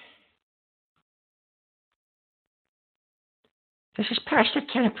 This is Pastor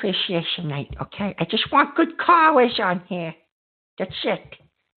Ken Appreciation Night, okay? I just want good callers on here. That's it.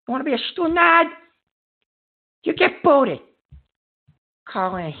 You want to be a stunad? You get booted.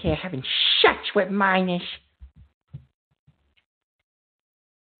 Calling in here having sex with minors.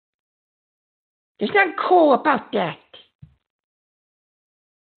 There's nothing cool about that.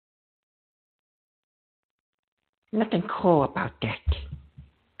 Nothing cool about that.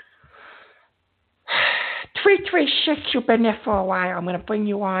 336, you've been there for a while. I'm going to bring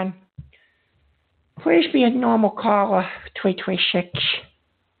you on. Please be a normal caller, 336.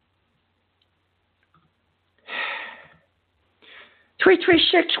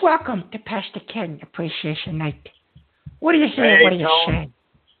 336, welcome to Pastor Ken Appreciation Night. What do you hear? Hey, what do you Tone. say?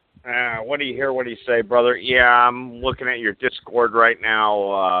 What do you hear? What do you say, brother? Yeah, I'm looking at your Discord right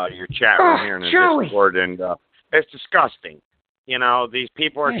now, your chat room here in the Joey. Discord, and it's disgusting. You know, these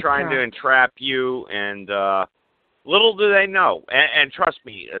people are trying to entrap you, and little do they know. And trust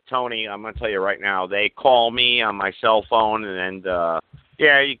me, Tony, I'm going to tell you right now, they call me on my cell phone, and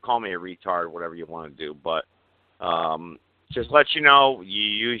yeah, you can call me a retard, whatever you want to do, but just let you know, you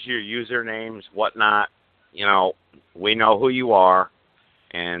use your usernames, whatnot. You know, we know who you are.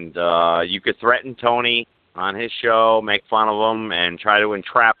 And you could threaten Tony on his show, make fun of him, and try to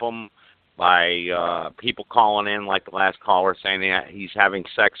entrap him by people calling in, like the last caller, saying that he's having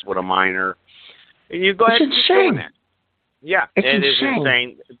sex with a minor. And you go ahead and keep doing that. Yeah, it is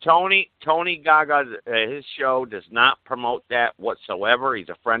insane. Tony Gaga, his show does not promote that whatsoever. He's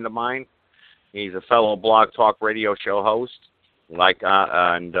a friend of mine. He's a fellow Blogtalk radio show host.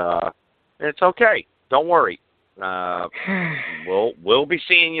 And it's okay. Don't worry. We'll be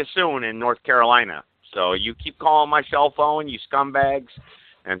seeing you soon in North Carolina. So you keep calling my cell phone, you scumbags,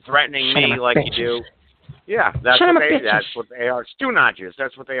 and threatening me like you do. Yeah, that's what they are. Stoonodges,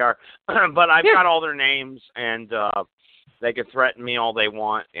 that's what they are. But I've got all their names, and they can threaten me all they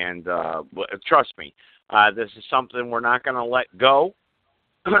want. And trust me, this is something we're not going to let go.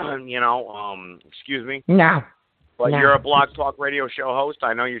 Excuse me. No. But you're a Blog Talk radio show host.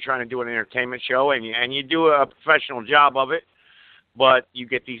 I know you're trying to do an entertainment show, and you do a professional job of it. But you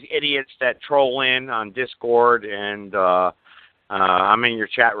get these idiots that troll in on Discord, and I'm in your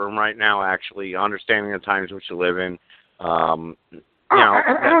chat room right now, actually, understanding the times which you live in. I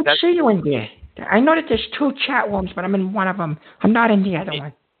don't see you in there. I know that there's 2 chat rooms, but I'm in one of them. I'm not in the other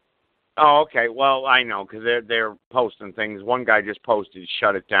one. Oh, okay. Well, I know, because they're posting things. One guy just posted,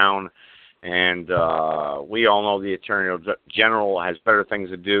 shut it down. And we all know the Attorney General has better things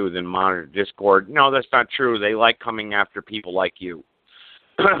to do than monitor Discord. No, that's not true. They like coming after people like you.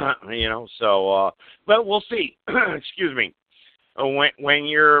 But we'll see. Excuse me. When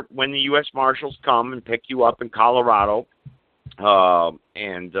the U.S. Marshals come and pick you up in Colorado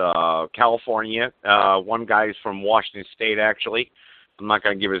and California, one guy's from Washington State, actually. I'm not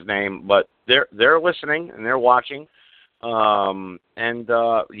going to give his name, but they're listening and they're watching.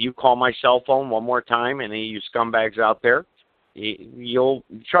 You call my cell phone one more time, and any of you scumbags out there, you'll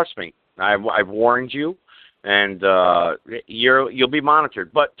trust me. I've warned you, and you'll be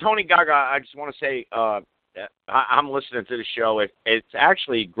monitored. But Tony Gaga, I just want to say, I'm listening to the show. It's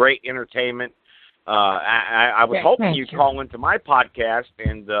actually great entertainment. I was hoping you'd call into my podcast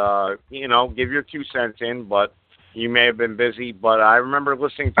and give your 2 cents in, but you may have been busy. But I remember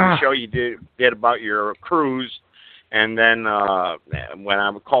listening to the show you did about your cruise. And then when I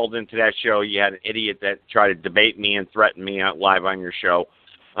called into that show, you had an idiot that tried to debate me and threaten me out live on your show.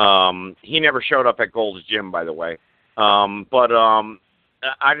 He never showed up at Gold's Gym, by the way. But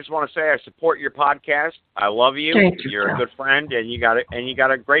I just want to say I support your podcast. I love you. You're a good friend, and you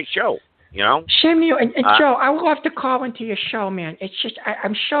got a great show. Same to you. And Joe, I would love to call into your show, man. It's just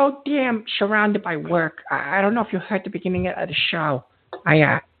I'm so damn surrounded by work. I don't know if you heard the beginning of the show.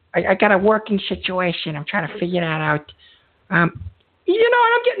 I got a working situation. I'm trying to figure that out. I'm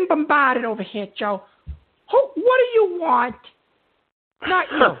getting bombarded over here, Joe. What do you want?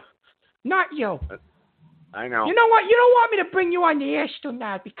 Not you. Not you. I know. You know what? You don't want me to bring you on the air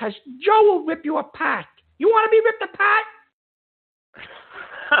tonight because Joe will rip you apart. You want to be ripped apart?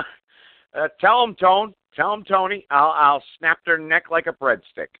 Tell him, Tone. Tell him, Tony. I'll snap their neck like a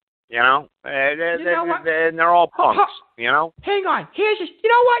breadstick. You know, and they're all punks. You know. Hang on. You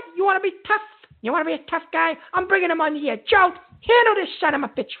know what? You want to be tough? You want to be a tough guy? I'm bringing him on the air. Joe, handle this son of a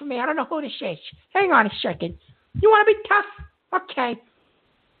bitch for me. I don't know who this is. Hang on a second. You want to be tough? Okay.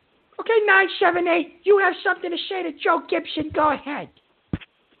 Okay, 978. You have something to say to Joe Gibson. Go ahead.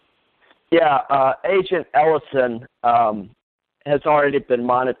 Yeah, Agent Ellison has already been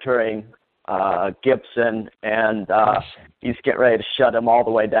monitoring Gibson, and he's getting ready to shut him all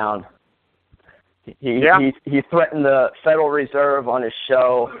the way down. He threatened the Federal Reserve on his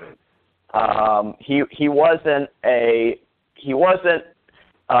show. He wasn't a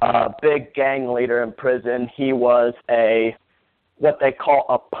big gang leader in prison. He was what they call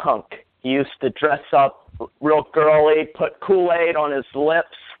a punk. He used to dress up real girly, put Kool-Aid on his lips,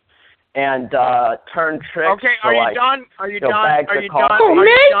 and turn tricks. Okay, are you done? Are you done? Are you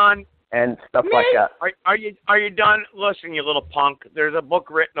done? And stuff like that. Are you done? Listen, you little punk. There's a book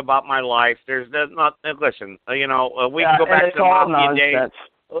written about my life. There's not. Listen, we can go back to the mafia days.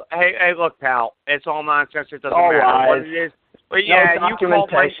 Hey, look, pal. It's all nonsense. It doesn't matter what it is. But yeah, you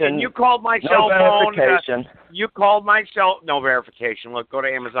called my cell phone. You called my no verification. Look, go to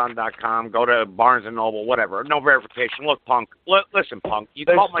Amazon.com, go to Barnes & Noble, whatever. No verification. Look, punk. Listen, punk. You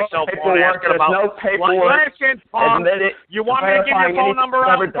called my cell phone asking about. No paperwork. Listen, punk. You want me to give your phone number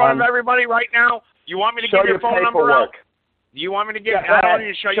out in front of everybody right now? You want me to give your phone number out? Do you want me to give? I don't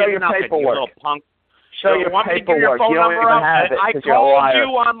need to show you nothing, you little punk. Show your paperwork. You don't even have it. I called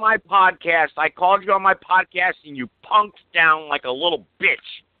you on my podcast. And you punked down like a little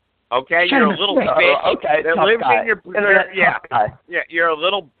bitch. Okay, you're a little bitch. Okay, that lives in your you're a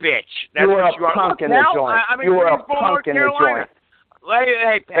little bitch. That's you were what a you are. punk in the joint. You were a punk in the joint.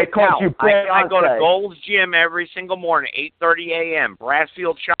 Hey, pal, I go to Gold's Gym every single morning, 8:30 a.m.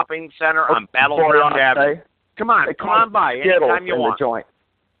 Brassfield Shopping Center on Battleground Avenue. Come on by anytime you want. Joint.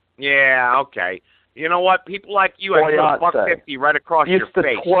 Yeah, okay. You know what? People like you, I put $1.50 right across your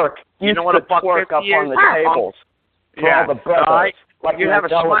face. You know what a $1.50 up on the tables. Yeah, all the brothers. All right. Like you have a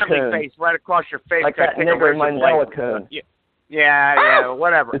smiley face right across your face. Like that nigger Mandela coon. Yeah,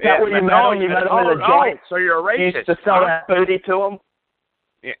 whatever. Is that what you met him? You met him in the joint? So you're a racist. You used to sell that booty to him?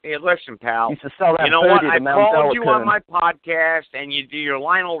 Yeah, listen, pal. You used to sell that you know what? booty I to Mandela called you coon. on my podcast, and you do your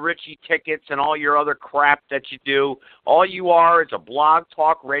Lionel Richie tickets and all your other crap that you do. All you are is a blog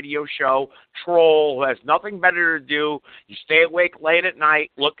talk radio show troll who has nothing better to do. You stay awake late at night,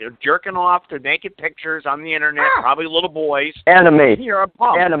 jerking off to naked pictures on the internet, probably little boys. Enemy. You're a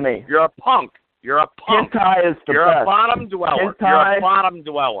punk. Enemy. You're a punk. You're a punk. Hentai is the You're best. A bottom dweller. You're a bottom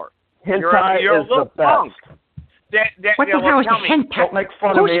dweller. Hentai you're is a little the best. Punk. What the hell is the hentai? Don't make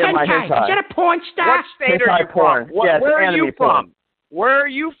fun of me and my hentai. Is that a porn star? What state are you porn. from? Where are you porn. from? Where are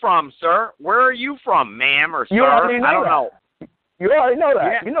you from, sir? Where are you from, ma'am or sir? You already know I don't know. You already know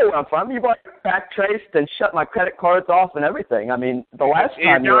that. Yeah. You know where I'm from. You've already back traced and shut my credit cards off and everything. I mean, the last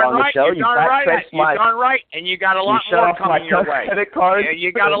time you were on the show, you back traced my. You're darn right, and you got a lot more coming your way. Credit cards. Yeah,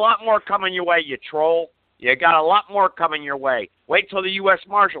 you got a lot more coming your way, you troll. You got a lot more coming your way. Wait till the U.S.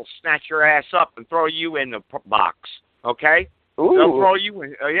 Marshals snatch your ass up and throw you in the box. Okay? Ooh. They'll throw you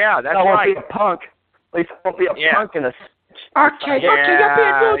in. Yeah, that's I won't right. be a punk. At least I won't be a punk in a. Okay, you're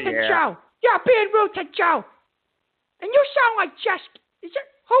being rude to Joe. You're being rude to Joe. And you sound like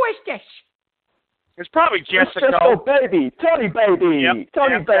who is this? It's probably Jessica. It's baby. Tony baby. Yep.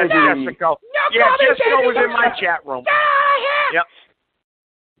 Tony baby. Jessica. Jessica was in my chat room. Yep.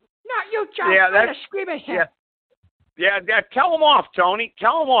 Not you, Joe. Yeah, I'm going to scream at him. Yeah, tell him off, Tony.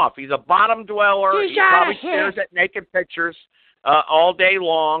 Tell him off. He's a bottom dweller. He probably stares at naked pictures all day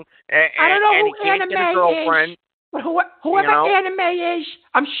long. I don't know and who he can't get a Anime girlfriend. is. But whoever Anime is,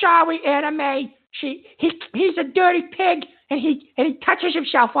 I'm sorry, Anime. He's a dirty pig, and he touches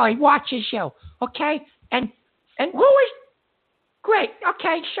himself while he watches you. Okay, and who is great?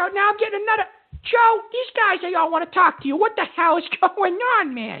 Okay, so now I'm getting another Joe. These guys, they all want to talk to you. What the hell is going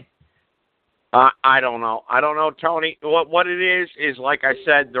on, man? I don't know. Tony. What it is like I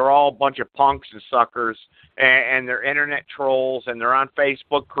said, they're all a bunch of punks and suckers, and they're internet trolls, and they're on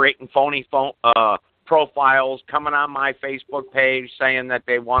Facebook creating phony profiles, coming on my Facebook page saying that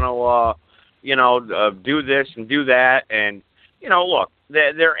they want to, do this and do that, and look,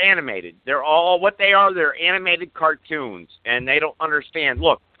 they're animated. They're all what they are. They're animated cartoons, and they don't understand.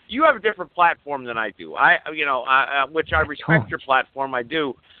 Look, you have a different platform than I do. Which I respect your platform. I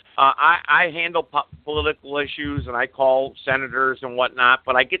do. I handle political issues, and I call senators and whatnot.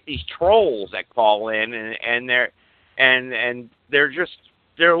 But I get these trolls that call in, and they're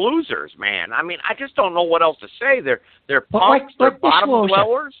losers, man. I mean, I just don't know what else to say. They're punks. They're bottom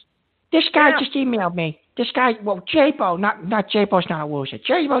dwellers. This guy just emailed me. This guy, well, Jaybo, not Jaybo's not a loser.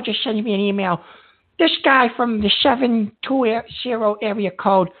 Jaybo just sent me an email. This guy from the 720 area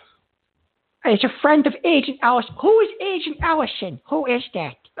code is a friend of Agent Ellison. Who is Agent Ellison? Who is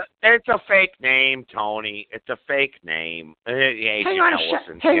that? It's a fake name, Tony. It's a fake name. Hang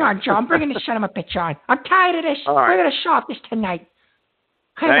on, Joe. I'm bringing the son of a bitch on. I'm tired of this. All right. We're going to solve this tonight.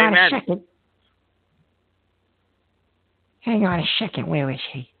 Hang on a second. Where is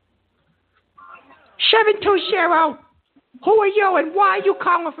he? 720. Who are you and why are you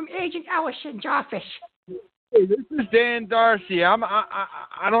calling from Agent Ellison's office? Hey, this is Dan Darcy. I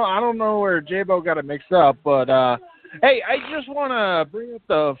don't know where Jaybo got it mixed up, but hey, I just want to bring up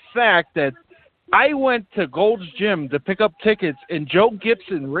the fact that I went to Gold's Gym to pick up tickets, and Joe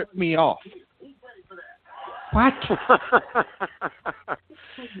Gibson ripped me off. What?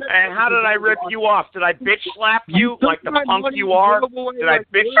 And how did I rip you off? Did I bitch slap you like the punk you are? Did I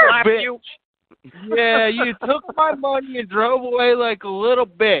bitch slap you? Yeah, you took my money and drove away like a little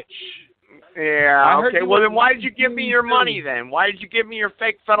bitch. Yeah, okay. Well, then why did you give me your money then? Why did you give me your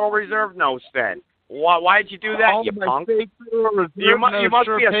fake Federal Reserve notes then? Why did you do that, you punk? You must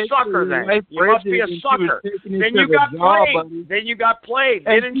be a sucker then. You must be a sucker. Then you got played. Then you got played,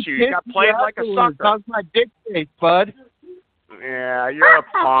 didn't you? You got played like a sucker. How's my dick taste, bud? Yeah, you're a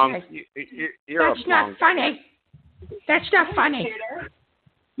punk. You're That's a punk. not funny. That's not funny.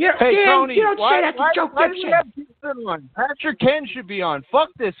 Hey, Dan, Tony, you don't say that to Joe why do Gibson. you have Gibson on? Patrick Ken should be on. Fuck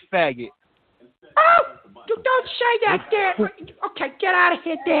this faggot. Oh, you don't say that, Dan. Okay, get out of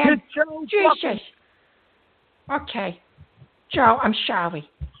here, Dan. Jesus. Okay. Joe, I'm sorry.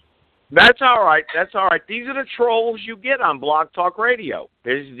 That's all right. That's all right. These are the trolls you get on Blog Talk Radio.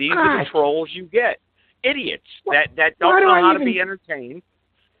 These are the trolls you get. Idiots that don't know how to be entertained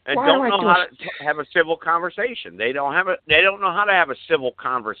and don't know how to have a civil conversation. They don't know how to have a civil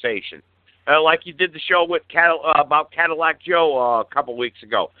conversation. Like you did the show with about Cadillac Joe a couple weeks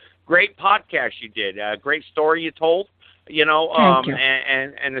ago. Great podcast you did. Great story you told. You know,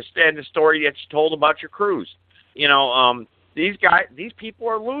 and the story that you told about your cruise. You know, these people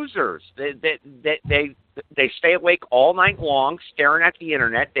are losers. They stay awake all night long staring at the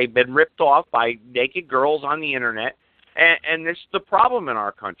internet. They've been ripped off by naked girls on the internet, and this is the problem in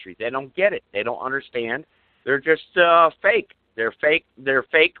our country. They don't get it. They don't understand. They're just fake. They're fake. They're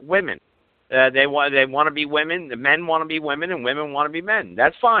fake women. They want to be women. The men want to be women, and women want to be men.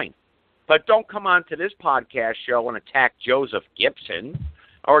 That's fine, but don't come on to this podcast show and attack Joseph Gibson.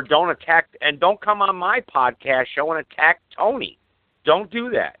 Or don't come on my podcast show and attack Tony. Don't do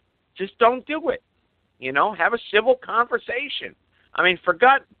that. Just don't do it. You know, have a civil conversation. I mean, for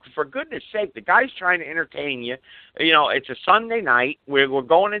goodness sake, the guy's trying to entertain you. You know, it's a Sunday night. We're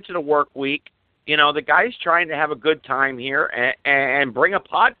going into the work week. You know, the guy's trying to have a good time here and bring a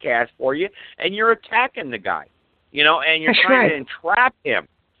podcast for you, and you're attacking the guy. You know, and you're trying to entrap him.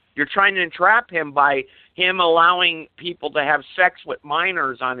 You're trying to entrap him by him allowing people to have sex with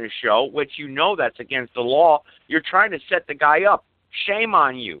minors on his show, which you know that's against the law. You're trying to set the guy up. Shame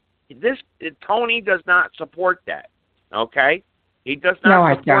on you. Tony does not support that, okay? He does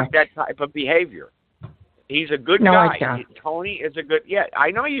not support that type of behavior. He's a good guy. Tony is a good... Yeah,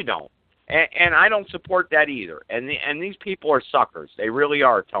 I know you don't. And I don't support that either. And these people are suckers. They really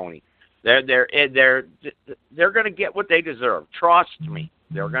are, Tony. They're going to get what they deserve. Trust me.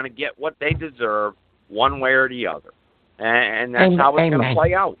 They're going to get what they deserve one way or the other. And that's how it's going to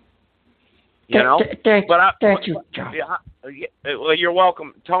play out. You know? Thank you, John. Well, you're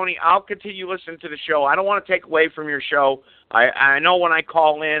welcome. Tony, I'll continue listening to the show. I don't want to take away from your show. I know when I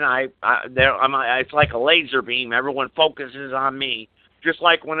call in, it's like a laser beam. Everyone focuses on me. Just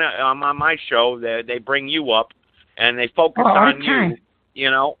like when I'm on my show, they bring you up and they focus on you. You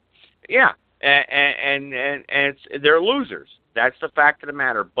know? Yeah. And they're losers. That's the fact of the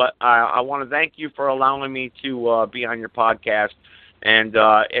matter. But I want to thank you for allowing me to be on your podcast. And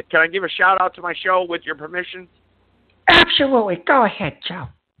can I give a shout-out to my show with your permission? Absolutely. Go ahead, Joe.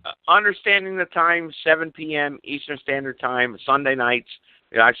 Understanding the time, 7 p.m. Eastern Standard Time, Sunday nights.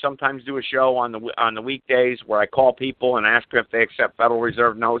 I sometimes do a show on the weekdays where I call people and ask them if they accept Federal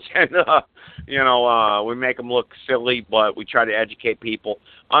Reserve notes. And, we make them look silly, but we try to educate people.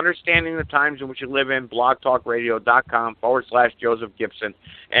 Understanding the times in which you live in, blogtalkradio.com/Joseph Gibson.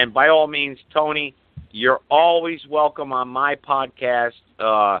 And by all means, Tony, you're always welcome on my podcast.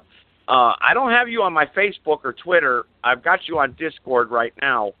 I don't have you on my Facebook or Twitter. I've got you on Discord right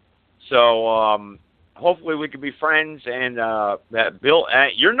now. So hopefully we can be friends. And Bill,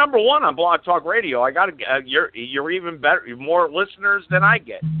 you're number one on Blog Talk Radio. You're even better, more listeners than I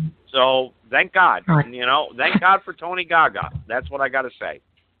get. So thank God. Thank God for Tony Gaga. That's what I got to say.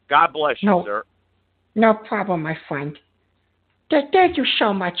 God bless you, sir. No problem, my friend. Thank you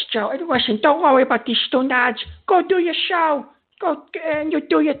so much, Joe. And listen, don't worry about these stunads. Go do your show. Go and you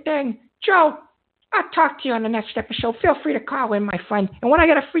do your thing. Joe, I'll talk to you on the next episode. Feel free to call in, my friend. And when I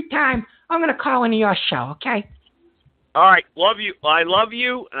get a free time, I'm going to call into your show, okay? All right. Love you. I love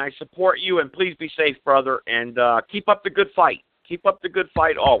you, and I support you, and please be safe, brother, and keep up the good fight. Keep up the good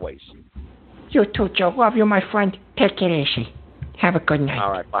fight always. You too, Joe. Love you, my friend. Take it easy. Have a good night.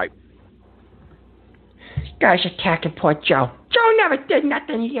 All right. Bye. This guy's attacking poor Joe. Joe never did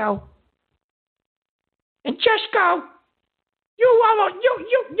nothing to you. And Jesco,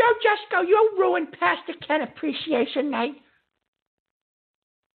 Jesco, you ruined Pastor Ken Appreciation Night.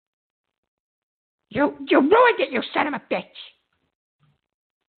 You ruined it, you son of a bitch.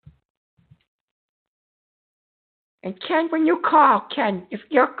 And Ken, when you call, Ken, if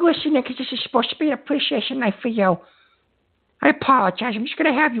you're listening, because this is supposed to be an appreciation night for you, I apologize. I'm just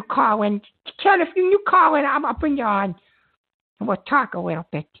going to have you call in. Ken, if you call in, I'll bring you on. And we'll talk a little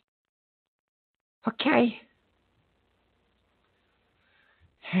bit. Okay?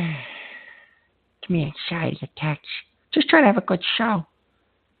 Give me anxiety attacks. Just trying to have a good show.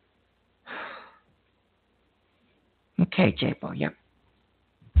 Okay, Jaybo, yep.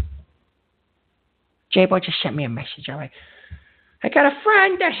 Jaybo just sent me a message, all right. I got a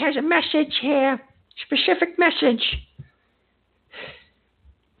friend that has a message here, specific message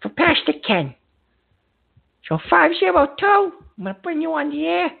for Pastor Ken. So 502, I'm going to bring you on the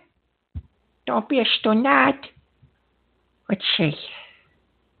air. Don't be a stonad. Let's see.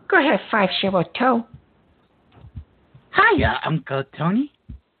 Go ahead, 502. Hiya, Uncle Tony.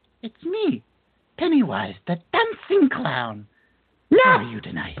 It's me, Pennywise, the dancing clown. No. How are you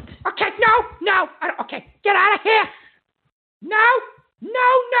tonight? Okay, no. Okay, get out of here. No.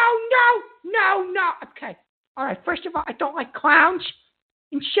 Okay. All right, first of all, I don't like clowns.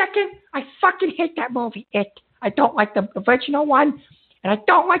 And second, I fucking hate that movie, It. I don't like the original one, and I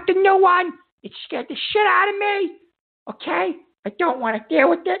don't like the new one. It scared the shit out of me. Okay? I don't want to deal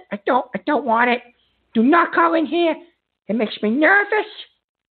with it. I don't want it. Do not call in here. It makes me nervous.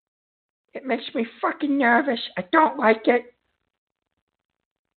 It makes me fucking nervous. I don't like it.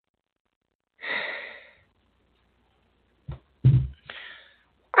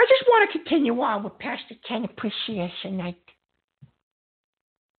 I just want to continue on with Pastor Ken Appreciation Night.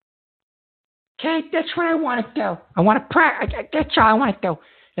 Okay, that's what I want to do. I want to that's all I want to do.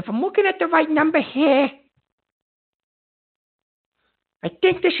 If I'm looking at the right number here, I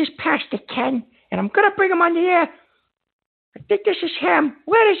think this is Pastor Ken, and I'm going to bring him on the air. I think this is him.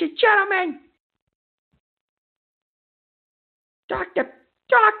 Ladies and gentlemen, Dr.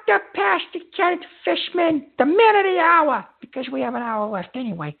 Pastor Kenneth Fishman, the man of the hour, because we have an hour left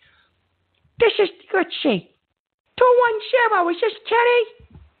anyway. This is, let's see, 210, is this Kenny?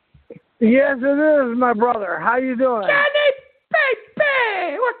 Yes, it is, my brother. How you doing? Kenny,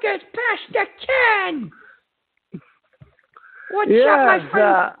 baby! Look at Pastor Ken! What's up, my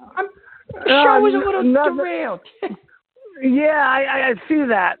friend? The show was a little derailed. Yeah, I see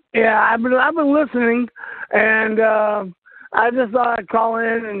that. Yeah, I've been listening, and I just thought I'd call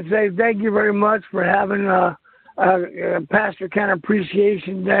in and say thank you very much for having Pastor Ken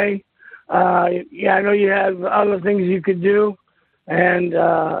Appreciation Day. Yeah, I know you have other things you could do, and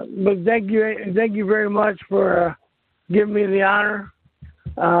but thank you very much for giving me the honor.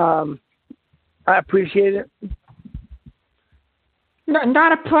 I appreciate it. No,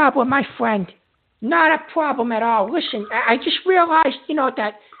 not a problem, my friend. Not a problem at all. Listen, I just realized,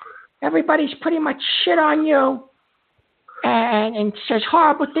 that everybody's pretty much shit on you and says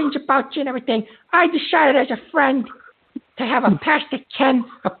horrible things about you and everything. I decided as a friend to have a Pastor Ken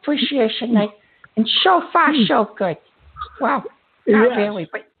Appreciation Night, and so far so good. Well, not really,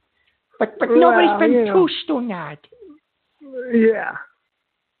 but nobody's been too stoned. Yeah,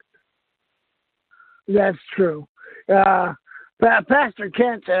 that's true. Pastor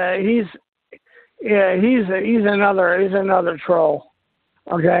Kent, he's another troll.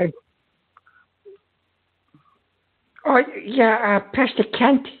 Okay. Oh yeah, Pastor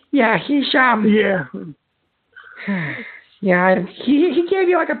Kent. Yeah, he's Yeah. Yeah, he gave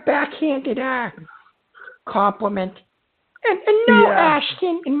you like a backhanded compliment, and no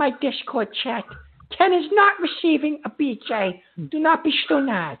asking in my Discord chat. Ken is not receiving a BJ. Do not be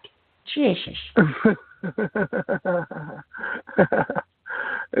stoned. Jesus.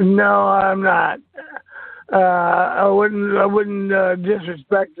 No, I'm not. I wouldn't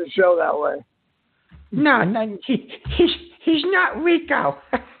disrespect the show that way. No, he's not Rico.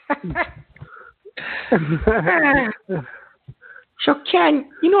 So Ken,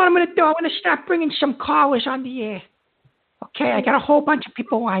 you know what I'm going to do? I'm going to start bringing some callers on the air. Okay, I got a whole bunch of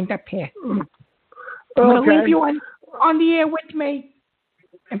people lined up here. I'm going to leave you on the air with me,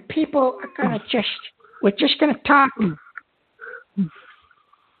 and people are going to we're just going to talk.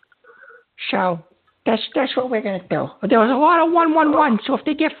 So that's what we're going to do. There was a lot of 111, so if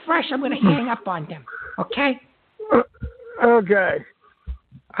they get fresh, I'm going to hang up on them. Okay? Okay.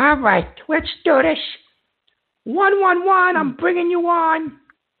 All right, let's do this. 111, I'm bringing you on.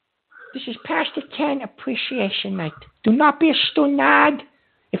 This is Pastor Ken Appreciation Night. Do not be a stunad.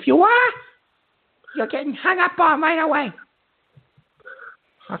 If you are, you're getting hung up on right away.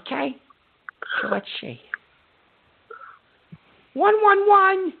 Okay? So let's see.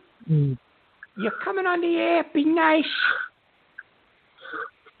 111, you're coming on the air. Be nice.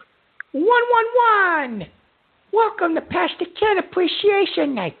 111, welcome to Pastor Ken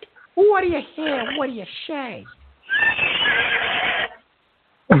Appreciation Night. What do you hear? What do you say?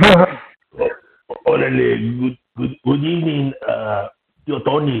 Orale, good evening,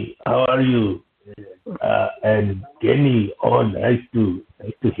 Tony. How are you? And Kenny, nice to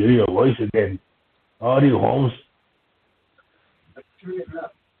hear your voice again. How are you, Holmes?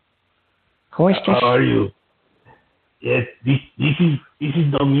 Who is this? How are you? Yes, this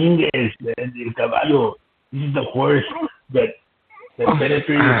is Dominguez, el caballo. This is the horse that penetrated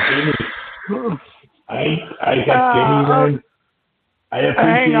Kenny. I got Kenny then. I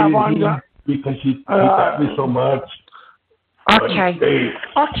appreciate him because he taught me so much. Okay.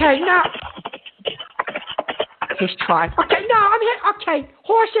 Okay, now. Just try. Okay, no, I'm here. Okay,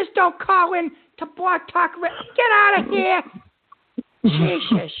 horses don't call in to Blogtalk. Get out of here.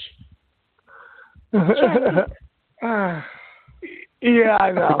 Jesus. Yeah,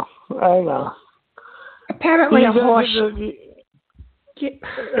 I know. Apparently a horse.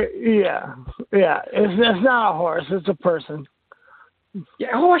 Yeah. It's not a horse. It's a person.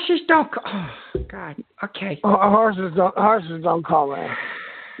 Yeah, horses don't. Oh God. Okay. Horses don't call in.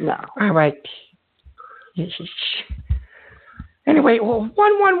 No. All right. Anyway,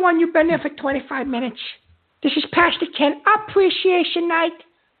 111. You've been there for 25 minutes. This is Pastor Ken Appreciation Night.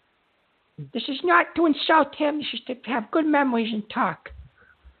 This is not to insult him. This is to have good memories and talk.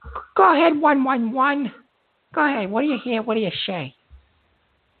 Go ahead, 111. Go ahead. What do you hear? What do you say?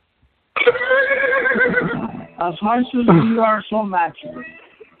 As horses, we are so mature.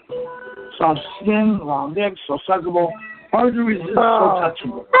 So slim, long legs, so suckable. Hard to resist, so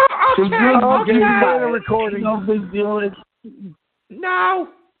touchable. Recording. No big deal. No.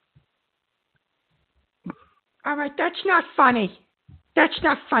 All right, that's not funny. That's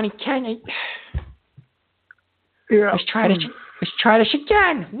not funny, Kenny. Yeah. Let's try this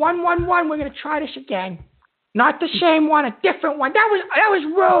again. 111. We're gonna try this again. Not the same one, a different one. That was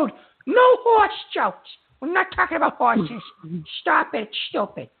rude. No horse jokes. We're not talking about horses. Stop it. It's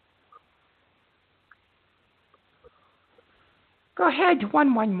stupid. Go ahead,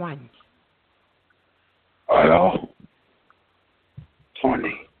 111. Hello,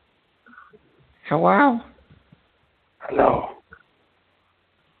 Tony. Hello. Hello.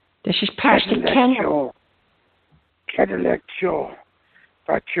 This is Pastor Ken. Cadillac Joe.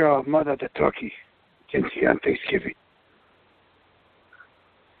 Got your mother the turkey. Didn't see on Thanksgiving.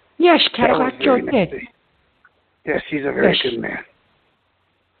 Yes, Cadillac Joe did. Yes, he's a very good man.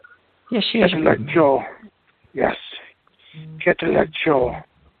 Yes, he is. Cadillac Joe. Yes. Cadillac Joe.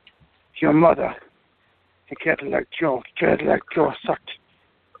 Your mother. And Cadillac Joe sucked.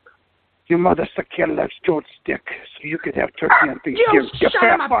 Your mother sucked Cadillac Joe's dick so you could have turkey on Thanksgiving. You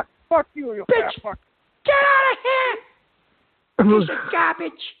fat fuck. Fuck you, you bitch. fat fuck. Get out of here! Piece of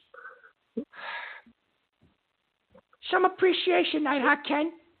garbage. Some appreciation night, huh,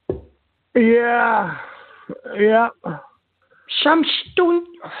 Ken? Yeah. Some student.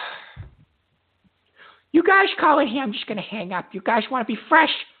 You guys call it here. I'm just going to hang up. You guys want to be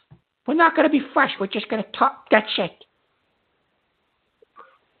fresh? We're not going to be fresh. We're just going to talk. That's it.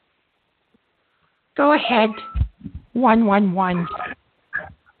 Go ahead. 111.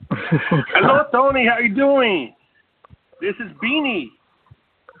 Hello, Tony. How you doing? This is Beanie.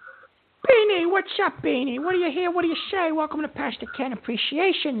 Beanie, what's up, Beanie? What do you hear? What do you say? Welcome to Pastor Ken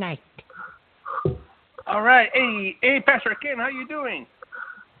Appreciation Night. All right. Hey, Pastor Ken, how you doing?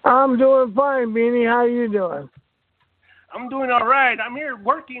 I'm doing fine, Beanie. How you doing? I'm doing all right. I'm here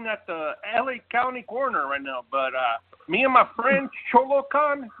working at the LA County Coroner right now, but me and my friend Cholo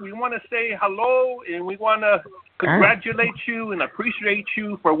Khan, we want to say hello and we want to congratulate you and appreciate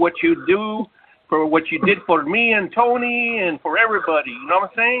you for what you do, for what you did for me and Tony and for everybody. You know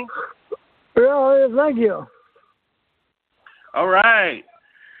what I'm saying? Yeah, thank you. All right.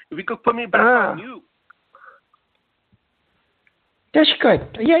 If you could put me back on mute. That's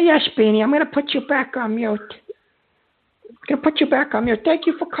good. Yes, Beanie. I'm going to put you back on mute. gonna put you back on mute. Thank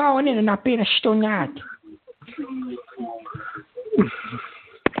you for calling in and not being a stonard.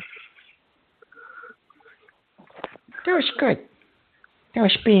 That was good. That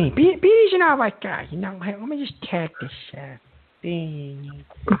was Beanie. Beanie's an alright guy. You know, let me just tag this Beanie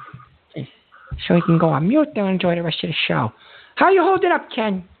so he can go on mute and enjoy the rest of the show. How you holding up,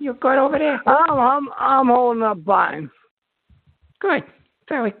 Ken? You good over there? I'm holding up fine. Good.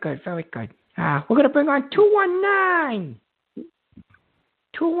 Very good. Very good. We're gonna bring on 219.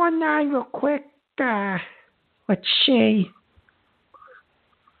 219 real quick. Let's see.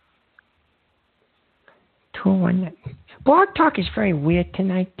 219. Blogtalk is very weird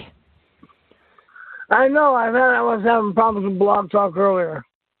tonight. I know. I was having problems with Blogtalk earlier.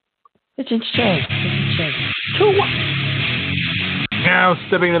 It's insane. It's insane. 219. Now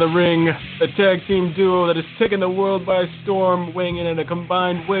stepping into the ring, the tag team duo that has taken the world by storm, weighing in at a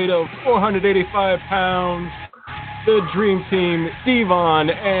combined weight of 485 pounds, the Dream Team, Devon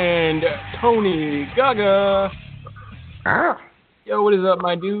and Tony Gaga. Yo, what is up,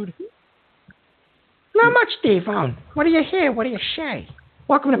 my dude? Not much, Devon. What do you hear? What do you say?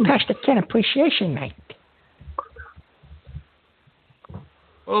 Welcome to Pastor Ken Appreciation Night.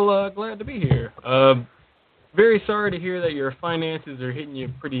 Well, glad to be here. Very sorry to hear that your finances are hitting you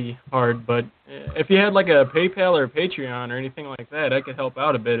pretty hard, but if you had like a PayPal or a Patreon or anything like that, I could help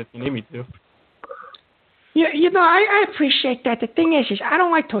out a bit if you need me to. Yeah, you know, I appreciate that. The thing is I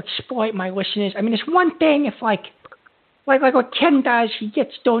don't like to exploit my listeners. I mean, it's one thing if like what Ken does, he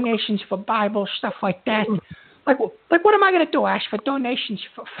gets donations for Bible, stuff like that. Like what am I going to do? Ask for donations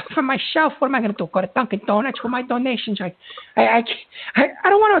for myself? What am I going to do? Go to Dunkin' Donuts for my donations? I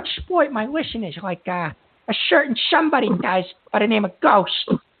don't want to exploit my listeners like a certain somebody does by the name of Ghost.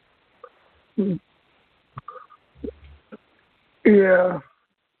 Yeah.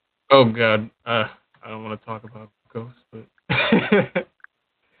 Oh, God. I don't want to talk about Ghost, but...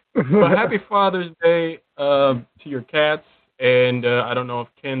 But happy Father's Day to your cats, and I don't know if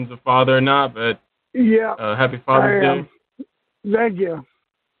Ken's a father or not, but yeah, happy Father's Day. Thank you.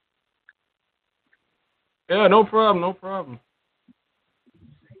 Yeah, no problem.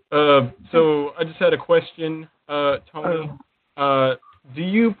 So I just had a question, Tony. Do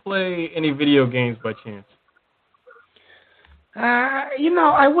you play any video games by chance? You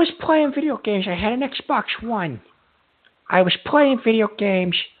know, I was playing video games. I had an Xbox One. I was playing video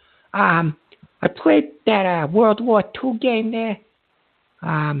games. I played that World War II game there.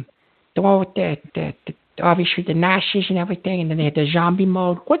 The one with the obviously the Nazis and everything, and then they had the zombie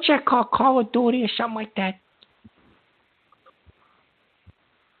mode. What's that called? Call of Duty or something like that?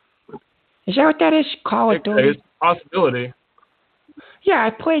 Is that what that is? Call of Duty? It's a possibility. Yeah,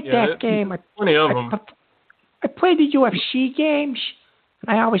 I played that game. Plenty of them. I played the UFC games,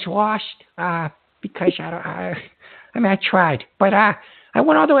 and I always lost because I tried. But I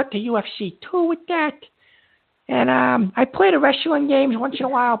went all the way up to UFC 2 with that. And I play the wrestling games once in a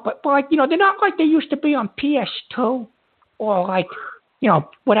while, but like, you know, they're not like they used to be on PS2 or like, you know,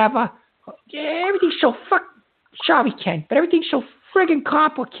 whatever. Everything's so sorry, Ken, but everything's so friggin'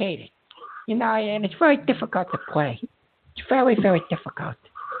 complicated, you know, and it's very difficult to play. It's very, very difficult.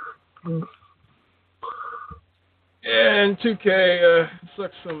 And 2K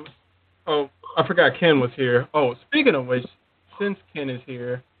sucks some. Oh, I forgot Ken was here. Oh, speaking of which, since Ken is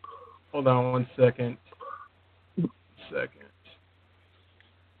here, hold on 1 second.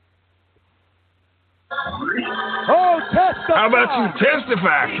 Oh, testify! How about you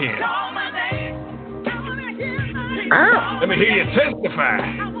testify, Ken? Let me hear you testify.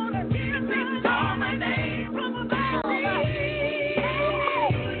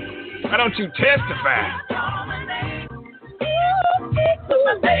 Why don't you testify?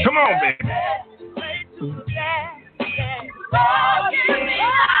 Come on, baby.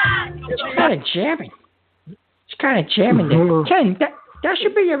 It's kind of jamming. It's kind of jamming there. Ken, that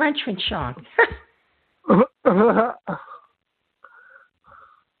should be your entrance song.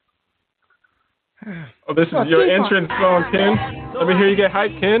 Oh, this is your entrance song, Ken. Let me hear you get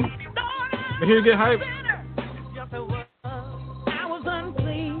hype, Ken. Let me hear you get hype.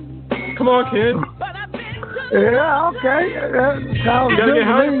 Come on, Ken. Yeah, okay. That sounds you gotta good get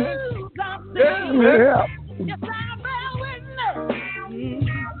hype. Yeah.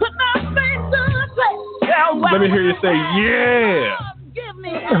 Let me hear you say, yeah.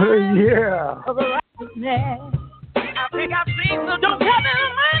 Yeah.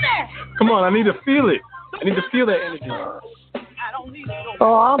 Come on, I need to feel it. I need to feel that energy.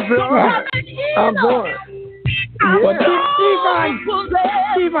 Oh, I'm feeling it. I'm doing it. Well,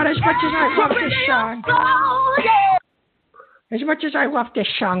 Devon, as much as I love this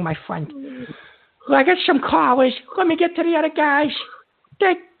song, my friend, I got some callers. Let me get to the other guys.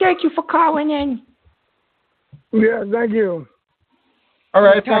 Thank you for calling in. Yeah, thank you. All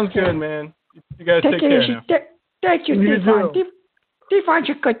right, sounds good, man. You guys take care now. Thank you, Devon. Devon's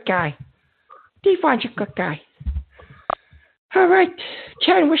a good guy. All right,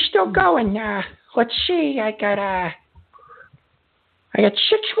 Ken, we're still going. Let's see. I got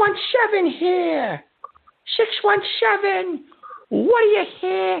 617 here. 617. What do you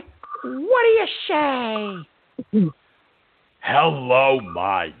hear? What do you say? Hello,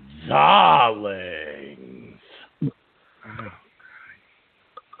 my darlings.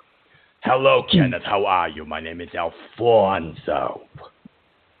 Hello, Kenneth. How are you? My name is Alfonso.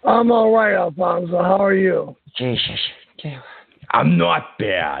 I'm all right, Alfonso. How are you? Jesus. I'm not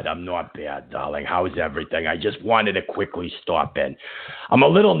bad, darling. How's everything? I just wanted to quickly stop in. I'm a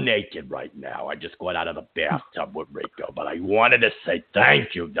little naked right now. I just got out of the bathtub with Rico, but I wanted to say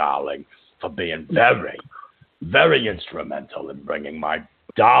thank you, darling, for being very, very instrumental in bringing my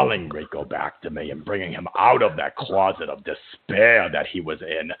darling Rico back to me and bringing him out of that closet of despair that he was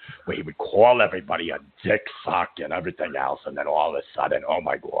in, where he would call everybody a dick suck and everything else, and then all of a sudden, oh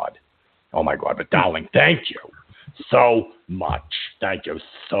my God. But darling, thank you so much. Thank you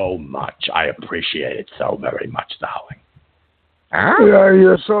so much. I appreciate it so very much, darling. Yeah,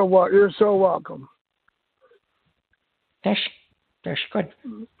 you're so welcome. That's good.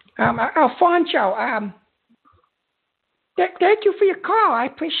 Alfonso, thank you for your call. I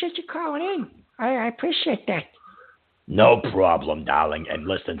appreciate you calling in. I appreciate that. No problem, darling. And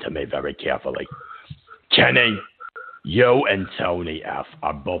listen to me very carefully. Kenny, you and Tony F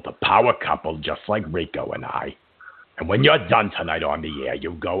are both a power couple just like Rico and I. And when you're done tonight on the air,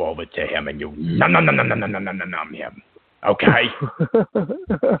 you go over to him and you nom him. Okay?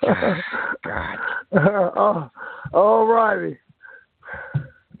 God. All righty.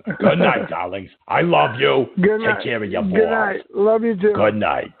 Good night, darlings. I love you. Good night. Take care of your boy. Good night. Love you too. Good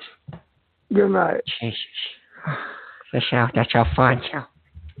night. Good night. Jesus. That's Alfonso.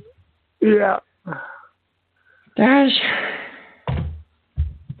 Yeah. That's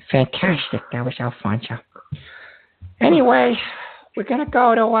fantastic. That was Alfonso. Anyway, we're going to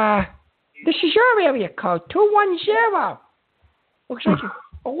go to, this is your area code, 210. Looks like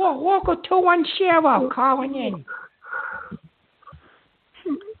a local 210 calling in.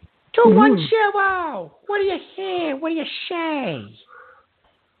 210. What do you hear? What do you say?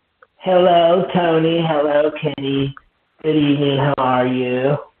 Hello, Tony. Hello, Kenny. Good evening. How are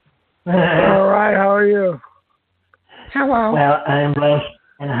you? All right. How are you? Hello. Well, I'm blessed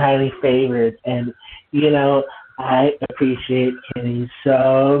and highly favored. And, I appreciate Kenny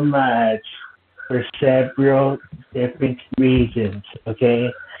so much for several different reasons,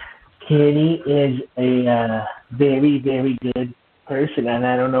 okay? Kenny is a very, very good person, and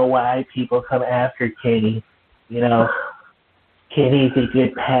I don't know why people come after Kenny. Kenny's a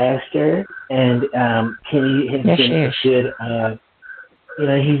good pastor, and Kenny has been a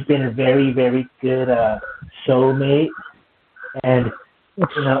good, he's been a very, very good soulmate. And,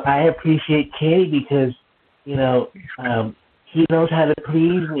 I appreciate Kenny because, he knows how to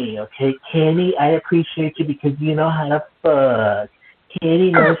please me, okay? Kenny, I appreciate you because you know how to fuck.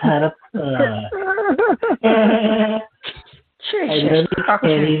 Kenny knows how to fuck. I love you,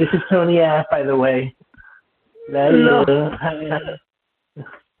 Kenny. This is Tony F, by the way. Love you.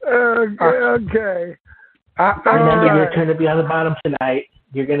 Okay. Remember, you're going to be on the bottom tonight.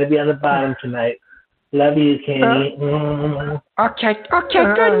 Love you, Kenny. Okay,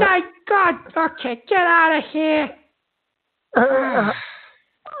 good night, God. Okay, get out of here. By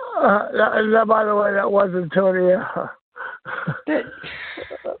the way, that wasn't Tony F.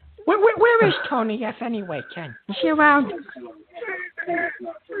 Where is Tony F anyway, Ken? Is he around?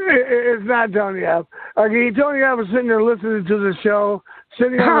 It's not Tony F. Okay, Tony F was sitting there listening to the show,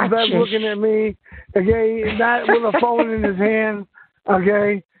 sitting on the bed looking at me, okay, not with a phone in his hand,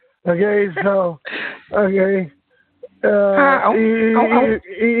 okay, so, okay.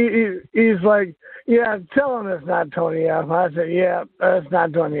 He's like, yeah, tell him it's not Tony F. I said, yeah, it's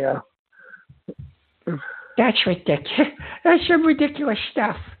not Tony F. That's ridiculous. That's some ridiculous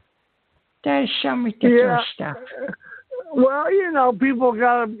stuff. That is some ridiculous stuff. Well, people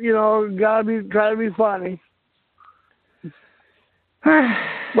gotta be funny.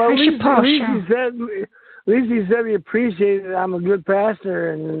 Well, at least he said he appreciated I'm a good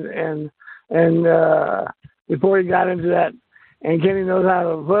pastor, and before he got into that, and Kenny knows how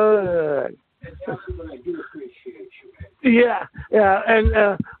to fuck. That's what I do appreciate you. Yeah,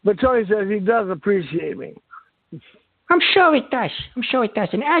 and but Tony says he does appreciate me. I'm sure it does,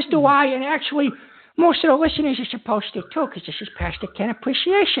 and as do I, and actually, most of the listeners are supposed to too, because this is Pastor Ken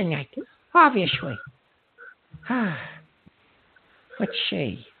Appreciation Night. Obviously. Let's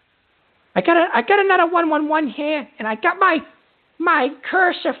see. I got another 111 here, and I got my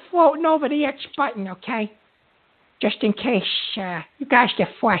cursor floating over the X button, okay? Just in case you guys get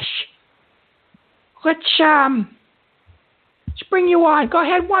fresh. Let's bring you on. Go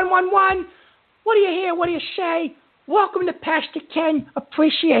ahead, 111. What do you hear? What do you say? Welcome to Pastor Ken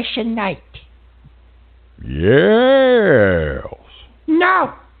Appreciation Night. Yes.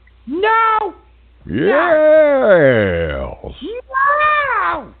 No. No. Yes. No.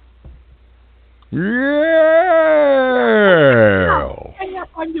 Yes. Hang up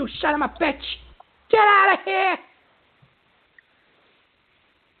on you, son of a bitch. Get out of here.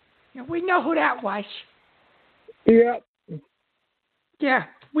 Now, we know who that was. Yep. Yeah,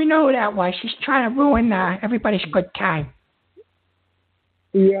 we know who that was. He's trying to ruin everybody's good time.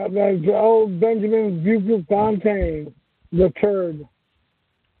 Yeah, that's old Benjamin Buford Fontaine, the turd.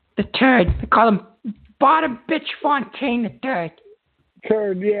 The turd. They call him Bottom Bitch Fontaine the Third.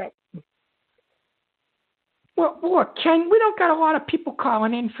 Turd, yeah. Well, look, Ken, we don't got a lot of people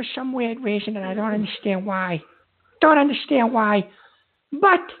calling in for some weird reason, and I don't understand why.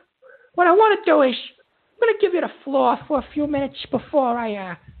 But what I want to do is, I'm going to give you the floor for a few minutes before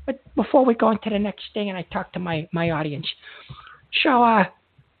we go into the next thing and I talk to my audience. So, I'm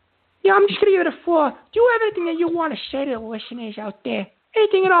just going to give you the floor. Do you have anything that you want to say to the listeners out there?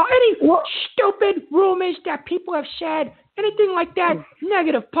 Anything at all? Any stupid rumors that people have said? Anything like that?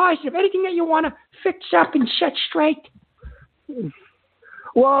 Negative, positive? Anything that you want to fix up and set straight?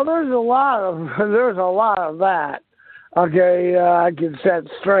 Well, there's a lot of that. Okay, I can set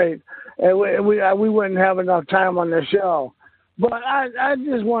straight. And we wouldn't have enough time on the show. But I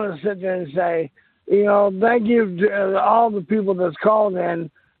just want to sit there and say, thank you to all the people that's called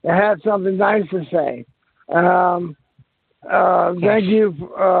in that had something nice to say. Thank you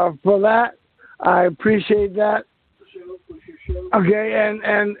for that. I appreciate that. Okay,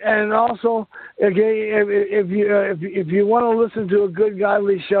 and also, okay, if you want to listen to a good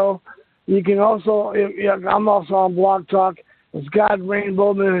godly show, you can also. I'm also on Blogtalk. It's God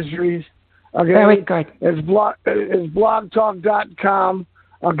Rainbow Ministries. Okay, very good. It's blogtalk.com.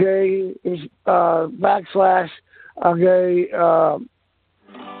 Okay, it's / okay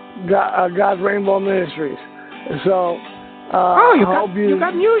God Rainbow Ministries. So. You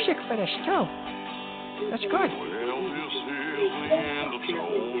got music for this too. That's good.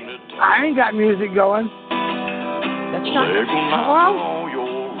 I ain't got music going. That's not. Hello?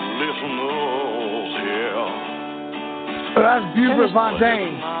 That's Buford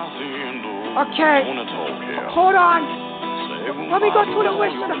Fontaine. Okay. Hold on. Let me go through the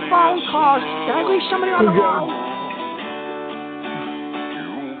list of the phone calls. Did I leave somebody on the phone?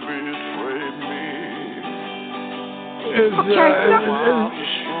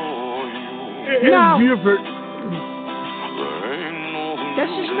 No. Buford. This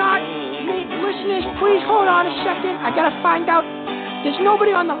is not me. Listeners, please hold on a second. I gotta find out. There's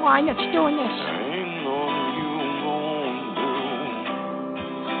nobody on the line that's doing this.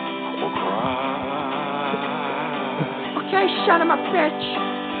 Okay, son of a bitch.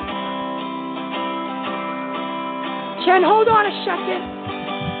 Ken, hold on a second.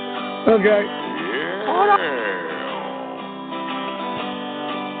 Okay. Hold on.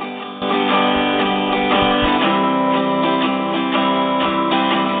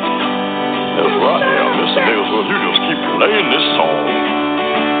 That's right, yeah, Mr. Nailsworth, you just keep playing this song.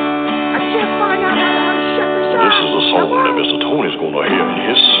 I can't find out how to shut this off. This is the song that Mr. Tony's gonna hear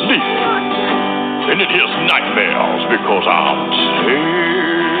in his sleep. And in his nightmares, because I'm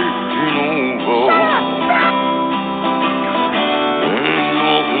taking over. Ain't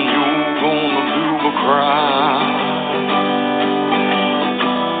nothing you're gonna do but cry.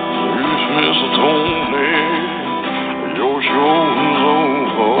 It's Mr. Tony, your show is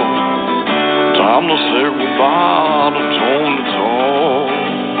over. Time to say goodbye to TonyTalk.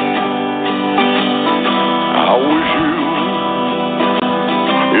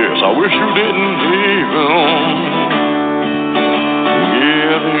 I wish you didn't even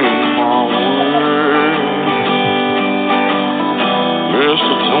get in my way.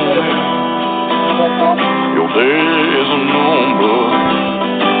 Mr. Tony, your day is a number.